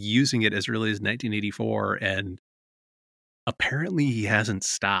started using it as early as 1984, and apparently he hasn't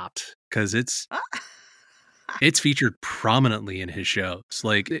stopped because it's featured prominently in his shows.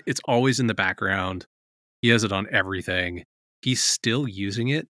 Like it's always in the background. He has it on everything. He's still using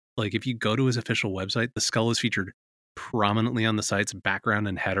it. Like if you go to his official website, the skull is featured prominently on the site's background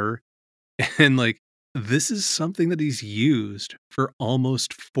and header. And like this is something that he's used for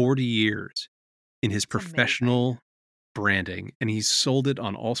almost 40 years in his It's amazing. professional branding. And he's sold it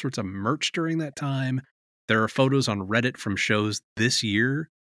on all sorts of merch during that time. There are photos on Reddit from shows this year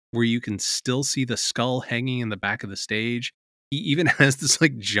where you can still see the skull hanging in the back of the stage. He even has this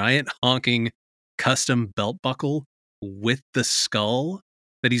like giant honking custom belt buckle with the skull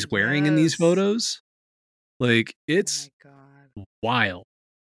that he's wearing in these Yes. photos. Like it's Oh my god. wild.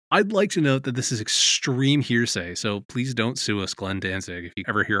 I'd like to note that this is extreme hearsay, so please don't sue us, Glenn Danzig, if you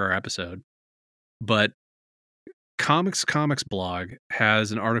ever hear our episode. But Comics blog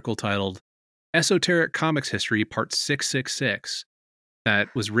has an article titled Esoteric Comics History Part 666 that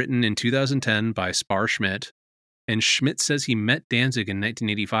was written in 2010 by Spar Schmidt. And Schmidt says he met Danzig in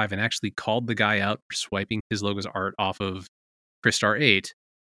 1985 and actually called the guy out for swiping his logo's art off of Crystar 8.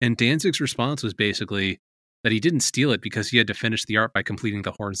 And Danzig's response was basically that he didn't steal it because he had to finish the art by completing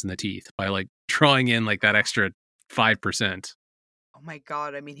the horns and the teeth, by like drawing in like that extra 5%. Oh my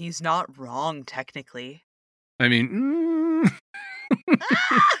god. I mean, he's not wrong technically. I mean,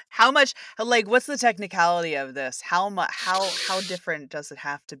 How much like what's the technicality of this? How much how different does it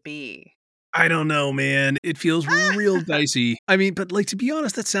have to be? I don't know, man. It feels real dicey. I mean, but like to be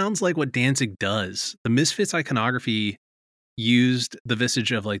honest, that sounds like what Danzig does. The Misfits iconography used the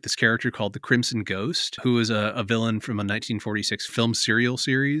visage of like this character called the Crimson Ghost, who is a villain from a 1946 film serial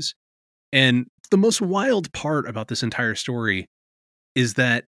series. And the most wild part about this entire story is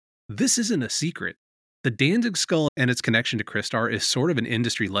that this isn't a secret. The Danzig skull and its connection to Crystar is sort of an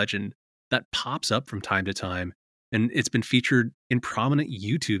industry legend that pops up from time to time, and it's been featured in prominent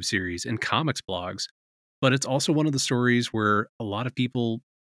YouTube series and comics blogs. But it's also one of the stories where a lot of people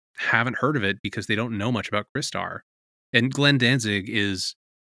haven't heard of it because they don't know much about Crystar. And Glenn Danzig is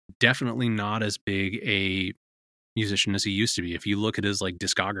definitely not as big a musician as he used to be. If you look at his like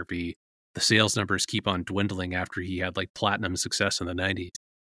discography, the sales numbers keep on dwindling after he had like platinum success in the 90s.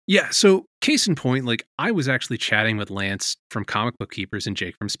 Yeah, so case in point, like I was actually chatting with Lance from Comic Book Keepers and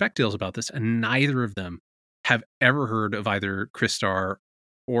Jake from Spec Tales about this, and neither of them have ever heard of either Crystar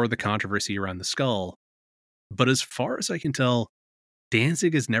or the controversy around the skull. But as far as I can tell,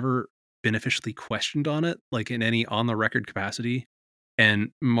 Danzig has never been officially questioned on it, like in any on the record capacity. And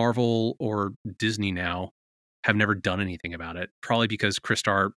Marvel or Disney now have never done anything about it, probably because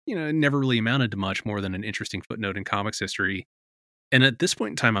Crystar, never really amounted to much more than an interesting footnote in comics history. And at this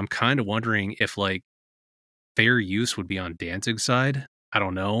point in time, I'm kind of wondering if like fair use would be on Danzig's side. I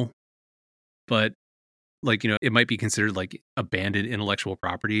don't know. But like, it might be considered like abandoned intellectual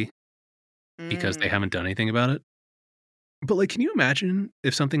property because they haven't done anything about it. But like, can you imagine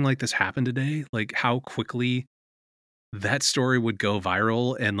if something like this happened today? Like how quickly that story would go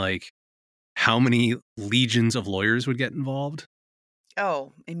viral and like how many legions of lawyers would get involved?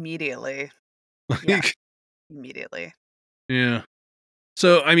 Oh, immediately. Like, Yeah, immediately. yeah.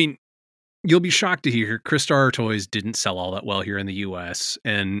 So, I mean, you'll be shocked to hear Crystar toys didn't sell all that well here in the US.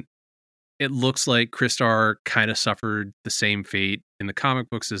 And it looks like Crystar kind of suffered the same fate in the comic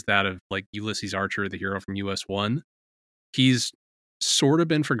books as that of like Ulysses Archer, the hero from US 1. He's sort of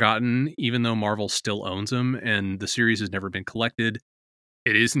been forgotten, even though Marvel still owns him, and the series has never been collected.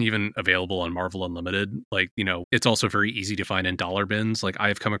 It isn't even available on Marvel Unlimited. Like, it's also very easy to find in dollar bins. Like,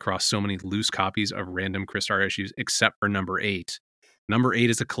 I've come across so many loose copies of random Crystar issues, except for number 8. Number 8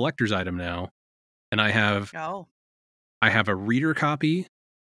 is a collector's item now, and I have a reader copy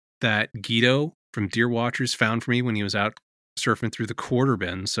that Guido from Deer Watchers found for me when he was out surfing through the quarter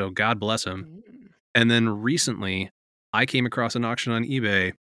bin. So God bless him. And then recently, I came across an auction on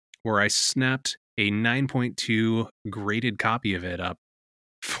eBay where I snapped a 9.2 graded copy of it up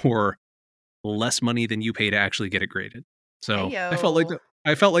for less money than you pay to actually get it graded. So I felt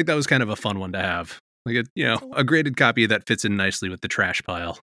like that was kind of a fun one to have. Like a graded copy that fits in nicely with the trash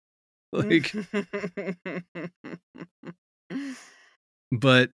pile. Like,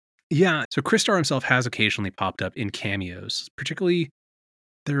 but yeah, so Crystar himself has occasionally popped up in cameos. Particularly,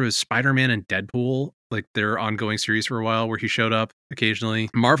 there was Spider-Man and Deadpool, like their ongoing series for a while where he showed up occasionally.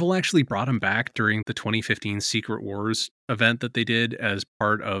 Marvel actually brought him back during the 2015 Secret Wars event that they did as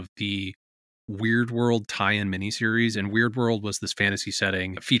part of the Weird World tie-in miniseries. And Weird World was this fantasy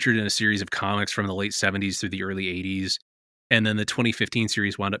setting featured in a series of comics from the late 70s through the early 80s. And then the 2015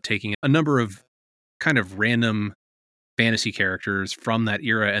 series wound up taking a number of kind of random fantasy characters from that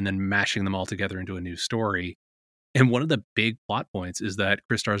era and then mashing them all together into a new story. And one of the big plot points is that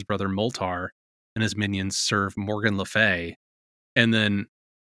Crystar's brother Moltar and his minions serve Morgan Le Fay. And then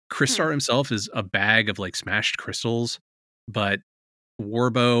Crystar himself is a bag of like smashed crystals, but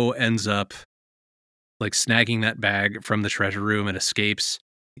Warbo ends up like snagging that bag from the treasure room and escapes.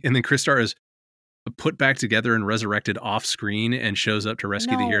 And then Crystar is put back together and resurrected off screen and shows up to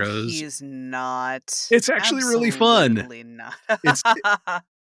rescue the heroes. He's not. It's actually really fun. Absolutely not.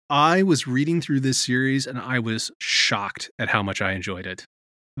 I was reading through this series and I was shocked at how much I enjoyed it.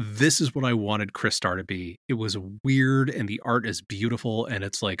 This is what I wanted Crystar to be. It was weird and the art is beautiful and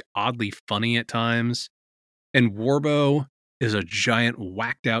it's like oddly funny at times. And Warbo is a giant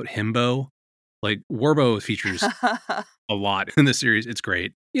whacked out himbo. Like Warbo features a lot in the series. It's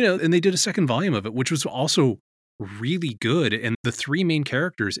great. And they did a second volume of it, which was also really good. And the 3 main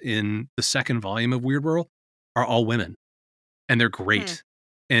characters in the second volume of Weird World are all women. And they're great.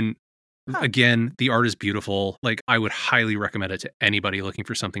 And again, the art is beautiful. Like I would highly recommend it to anybody looking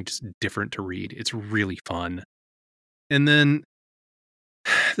for something just different to read. It's really fun. And then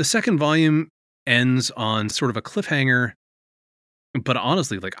the second volume ends on sort of a cliffhanger. But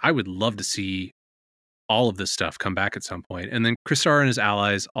honestly, like I would love to see all of this stuff come back at some point. And then Crystar and his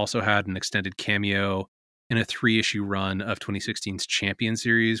allies also had an extended cameo in a 3-issue run of 2016's Champion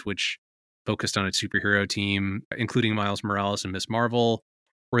series, which focused on its superhero team, including Miles Morales and Ms. Marvel,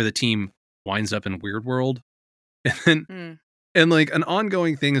 where the team winds up in Weird World. And then, and like an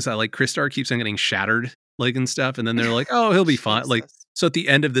ongoing thing is that like Crystar keeps on getting shattered, like and stuff. And then they're like, oh, he'll be fine. Like, so at the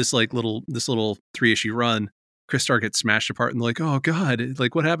end of this, like little 3-issue run, Crystar gets smashed apart and they're like, oh God,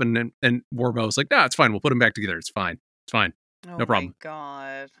 like what happened? And Warbo was like, nah, it's fine. We'll put him back together. It's fine. It's fine. No problem. Oh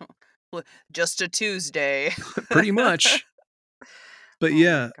my God. Just a Tuesday. Pretty much. But Oh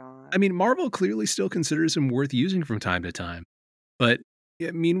yeah, my god. I mean, Marvel clearly still considers him worth using from time to time. But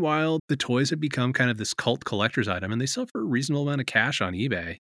yeah, meanwhile, the toys have become kind of this cult collector's item, and they sell for a reasonable amount of cash on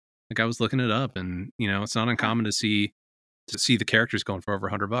eBay. Like I was looking it up, and it's not Huh. uncommon to see the characters going for over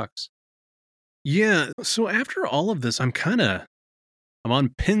 $100. Yeah. So after all of this, I'm on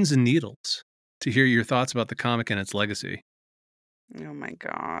pins and needles to hear your thoughts about the comic and its legacy. Oh my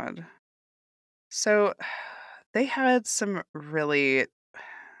god. So they had some really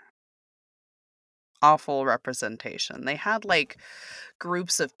awful representation. They had like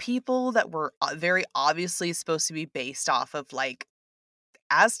groups of people that were very obviously supposed to be based off of like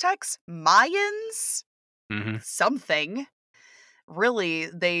Aztecs, Mayans, Hmm. something. Really,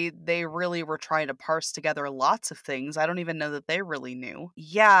 they really were trying to parse together lots of things. I don't even know that they really knew.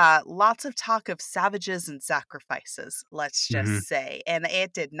 Yeah, lots of talk of savages and sacrifices, let's Hmm. just say. And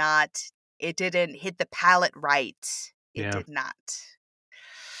it didn't hit the palate right. It Yeah. did not.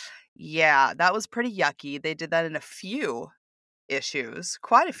 Yeah, that was pretty yucky. They did that in a few issues,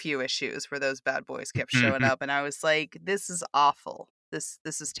 quite a few issues where those bad boys kept showing up, and I was like, this is awful. This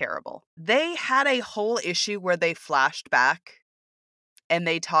is terrible. They had a whole issue where they flashed back and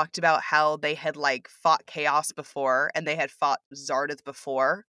they talked about how they had like fought Chaos before and they had fought Zardoth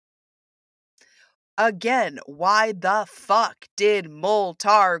before. Again, why the fuck did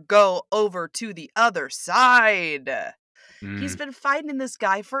Moltar go over to the other side? He's Mm. been fighting this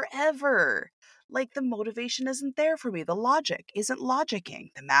guy forever. Like, the motivation isn't there for me. The logic isn't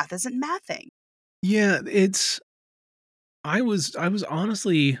logicking. The math isn't mathing. Yeah, I was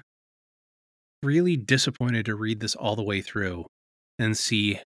honestly really disappointed to read this all the way through and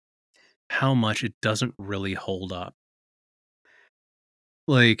see how much it doesn't really hold up.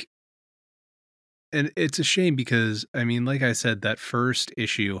 Like, and it's a shame because I mean, like I said, that first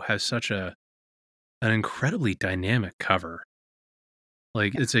issue has such an incredibly dynamic cover.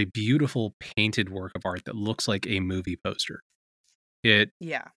 Like, it's a beautiful painted work of art that looks like a movie poster. It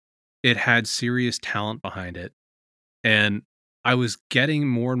Yeah. it had serious talent behind it, and I was getting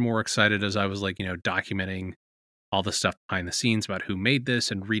more and more excited as I was like, documenting all the stuff behind the scenes about who made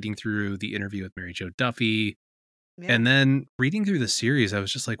this and reading through the interview with Mary Jo Duffy. Yeah. And then reading through the series, I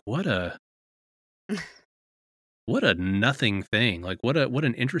was just like, what a nothing thing. Like what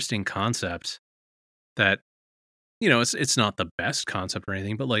an interesting concept that, it's not the best concept or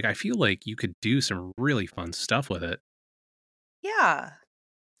anything, but like I feel like you could do some really fun stuff with it. Yeah.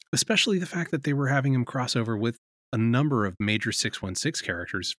 Especially the fact that they were having him cross over with a number of major 616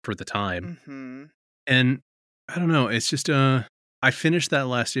 characters for the time. Mm-hmm. And I don't know, it's just I finished that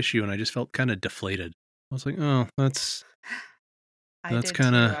last issue and I just felt kind of deflated. I was like, "Oh, I that's did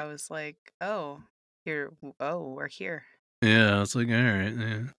kind too. of I was like, oh, we're here. yeah." I was like, "All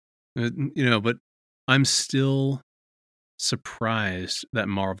right, yeah." But I'm still surprised that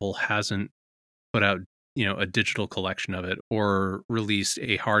Marvel hasn't put out, a digital collection of it or released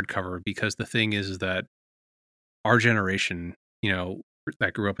a hardcover because the thing is that our generation,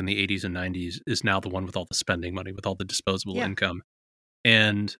 that grew up in the 80s and 90s is now the one with all the spending money, with all the disposable Yeah. income.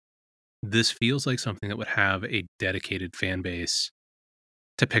 And this feels like something that would have a dedicated fan base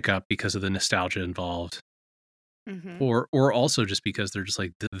to pick up because of the nostalgia involved, Mm-hmm. or also just because they're just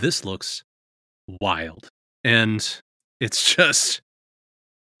like, this looks wild. And it's just,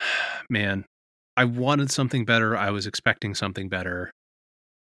 man, I wanted something better. I was expecting something better.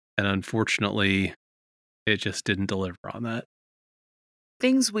 And unfortunately, it just didn't deliver on that.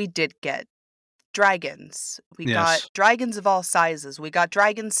 Things we did get. Dragons. We got Yes. dragons of all sizes. We got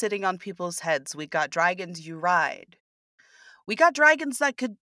dragons sitting on people's heads. We got dragons you ride. We got dragons that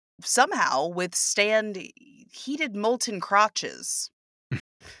could somehow withstand heated molten crotches.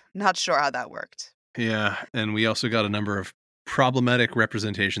 Not sure how that worked. Yeah. And we also got a number of problematic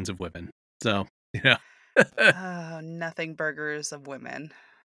representations of women. So, yeah. Oh, nothing burgers of women.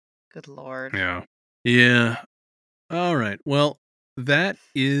 Good lord. Yeah. Yeah. All right. Well, that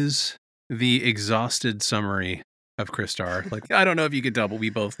is the exhausted summary of Crystar. Like, I don't know if you could tell, but we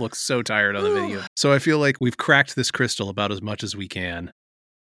both look so tired on the Whew. video. So I feel like we've cracked this crystal about as much as we can,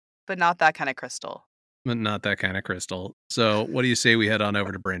 But not that kind of crystal. but not that kind of crystal. So what do you say we head on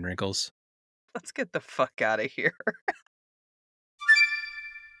over to Brain Wrinkles? Let's get the fuck out of here.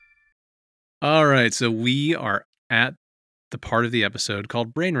 All right. So we are at the part of the episode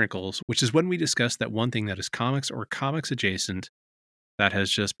called Brain Wrinkles, which is when we discuss that one thing that is comics or comics adjacent that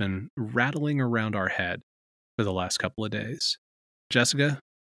has just been rattling around our head for the last couple of days. Jessica,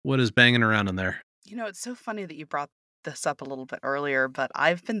 what is banging around in there? It's so funny that you brought this up a little bit earlier, but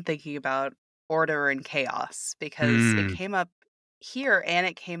I've been thinking about order and chaos because it Mm, came up here, and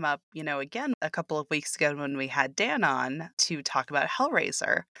it came up, again a couple of weeks ago when we had Dan on to talk about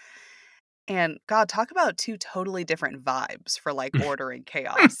Hellraiser. And God, talk about two totally different vibes for like order and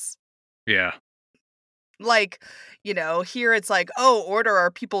chaos. Yeah. Like, here it's like, oh, order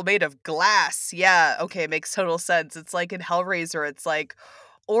are people made of glass. Yeah, okay, makes total sense. It's like in Hellraiser, it's like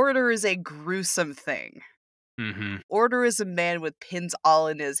order is a gruesome thing. Mm-hmm. Order is a man with pins all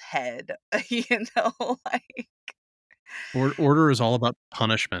in his head. Like Order is all about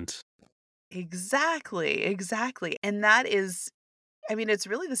punishment. exactly. And that is, I mean, it's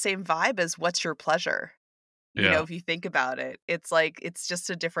really the same vibe as what's your pleasure. Yeah. If you think about it, it's like it's just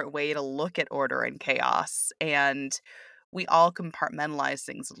a different way to look at order and chaos. And we all compartmentalize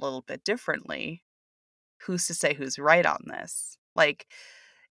things a little bit differently. Who's to say who's right on this? Like,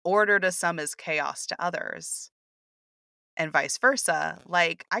 order to some is chaos to others, and vice versa.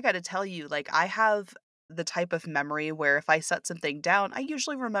 Like, I got to tell you, like, I have the type of memory where if I set something down, I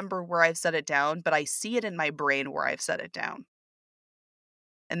usually remember where I've set it down, but I see it in my brain where I've set it down.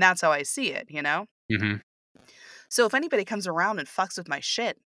 And that's how I see it, Mm-hmm. So if anybody comes around and fucks with my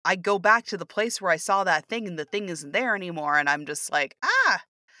shit, I go back to the place where I saw that thing and the thing isn't there anymore. And I'm just like,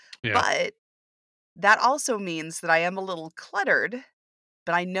 Yeah. But that also means that I am a little cluttered,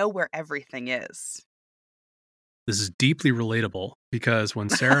 but I know where everything is. This is deeply relatable because when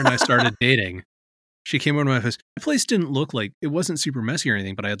Sarah and I started dating, she came over to my place. My place didn't look like, it wasn't super messy or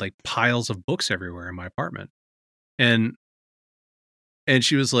anything, but I had like piles of books everywhere in my apartment. And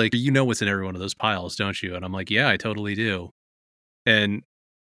she was like, you know what's in every one of those piles, don't you? And I'm like, yeah, I totally do. And,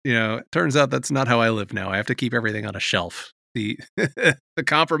 it turns out that's not how I live now. I have to keep everything on a shelf. The the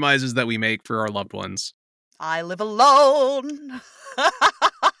compromises that we make for our loved ones. I live alone.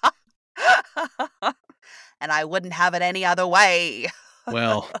 And I wouldn't have it any other way.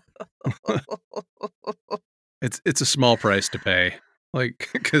 Well, it's a small price to pay. Like,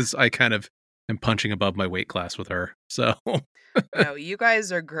 because I kind of am punching above my weight class with her. So No, you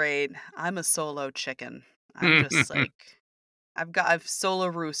guys are great. I'm a solo chicken. I'm just like, I've solo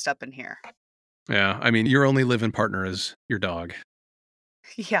roost up in here. Yeah, I mean, your only living partner is your dog.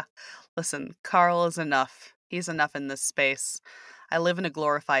 Yeah. Listen, Carl is enough. He's enough in this space. I live in a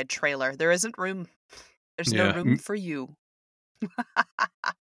glorified trailer. There isn't room. There's no Yeah. room for you.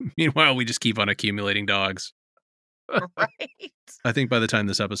 Meanwhile, we just keep on accumulating dogs. Right? I think by the time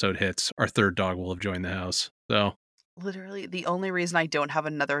this episode hits, our third dog will have joined the house. So Literally, the only reason I don't have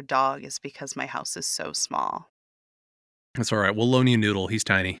another dog is because my house is so small. that's all right. We'll loan you Noodle. He's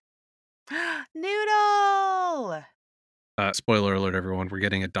tiny. Noodle! Spoiler alert, everyone. We're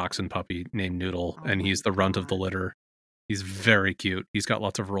getting a dachshund puppy named Noodle, Oh and my he's the runt of the God. litter. He's very cute. He's got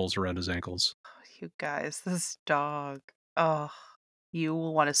lots of rolls around his ankles. Oh, you guys, this dog. Oh, you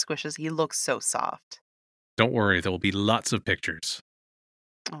will want to squish his. He looks so soft. Don't worry, there will be lots of pictures.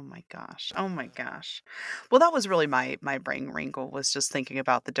 Oh my gosh. Oh my gosh. Well, that was really my brain wrinkle, was just thinking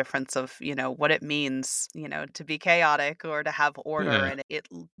about the difference of, what it means, to be chaotic or to have order. Yeah. And it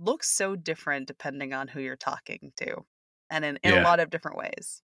looks so different depending on who you're talking to, and in a Yeah. lot of different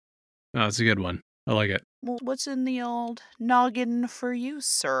ways. Oh, it's a good one. I like it. Well, what's in the old noggin for you,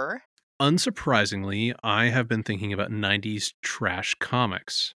 sir? Unsurprisingly, I have been thinking about 90s trash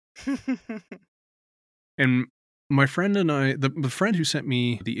comics. And my friend and I, the friend who sent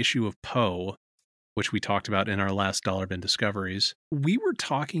me the issue of Poe, which we talked about in our last Dollar Bin Discoveries, we were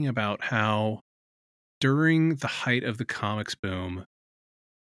talking about how during the height of the comics boom,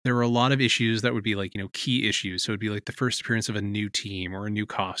 there were a lot of issues that would be like, key issues. So it'd be like the first appearance of a new team or a new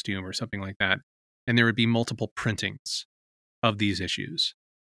costume or something like that. And there would be multiple printings of these issues.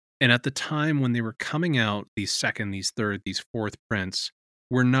 And at the time when they were coming out, these second, these third, these fourth prints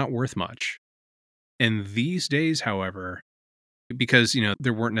were not worth much. And these days, however, because,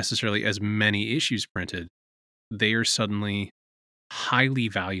 there weren't necessarily as many issues printed, they are suddenly highly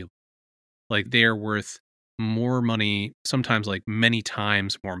valuable. Like, they are worth more money, sometimes like many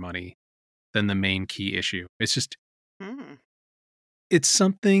times more money than the main key issue. It's just, it's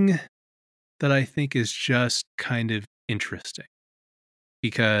something that I think is just kind of interesting.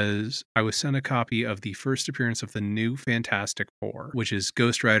 Because I was sent a copy of the first appearance of the new Fantastic Four, which is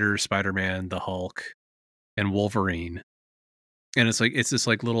Ghost Rider, Spider-Man, the Hulk, and Wolverine. And it's this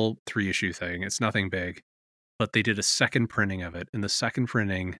like little 3-issue thing. It's nothing big. But they did a second printing of it. And the second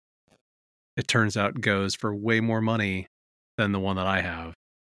printing, it turns out, goes for way more money than the one that I have.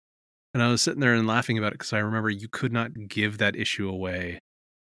 And I was sitting there and laughing about it because I remember you could not give that issue away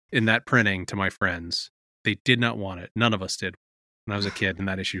in that printing to my friends. They did not want it. None of us did. When I was a kid and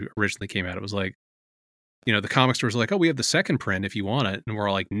that issue originally came out, it was like, the comic stores were like, oh, we have the second print if you want it. And we're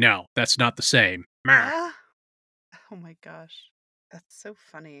all like, no, that's not the same. Oh my gosh. That's so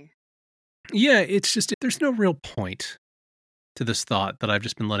funny. Yeah, it's just, there's no real point to this thought that I've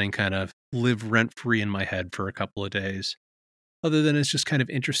just been letting kind of live rent free in my head for a couple of days. Other than it's just kind of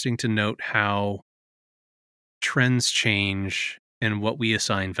interesting to note how trends change and what we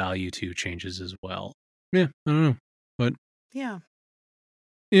assign value to changes as well. Yeah, I don't know. But Yeah.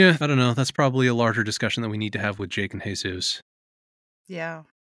 yeah, I don't know. That's probably a larger discussion that we need to have with Jake and Jesus. Yeah.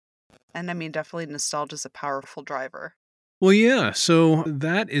 And I mean, definitely nostalgia is a powerful driver. Well, yeah, so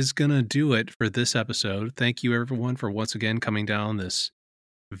that is going to do it for this episode. Thank you, everyone, for once again coming down this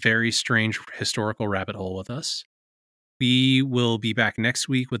very strange historical rabbit hole with us. We will be back next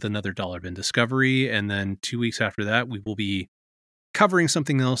week with another Dollar Bin Discovery, and then 2 weeks after that, we will be covering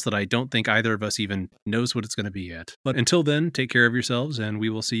something else that I don't think either of us even knows what it's going to be yet. But until then, take care of yourselves, and we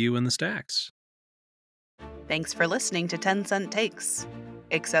will see you in the stacks. Thanks for listening to 10 Cent Takes.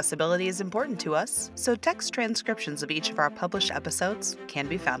 Accessibility is important to us, so text transcriptions of each of our published episodes can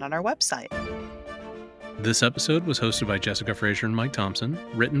be found on our website. This episode was hosted by Jessica Frazier and Mike Thompson,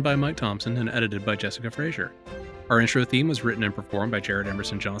 written by Mike Thompson, and edited by Jessica Frazier. Our intro theme was written and performed by Jared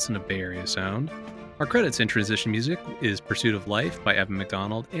Emerson Johnson of Bay Area Sound. Our credits and transition music is Pursuit of Life by Evan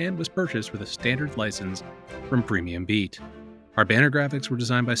McDonald and was purchased with a standard license from Premium Beat. Our banner graphics were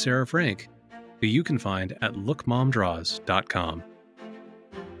designed by Sarah Frank, who you can find at lookmomdraws.com.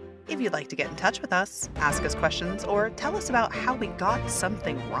 If you'd like to get in touch with us, ask us questions, or tell us about how we got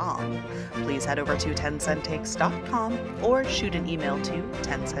something wrong, please head over to 10centtakes.com or shoot an email to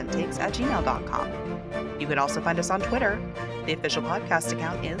 10centtakes@gmail.com. You can also find us on Twitter. The official podcast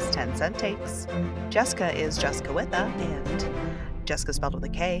account is 10 Cent Takes. Jessica is Jessica Witha, and Jessica spelled with a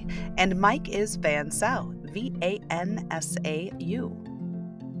K, and Mike is Vansau, Vansau.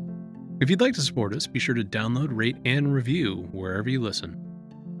 If you'd like to support us, be sure to download, rate, and review wherever you listen.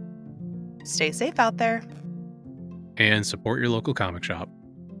 Stay safe out there. And support your local comic shop.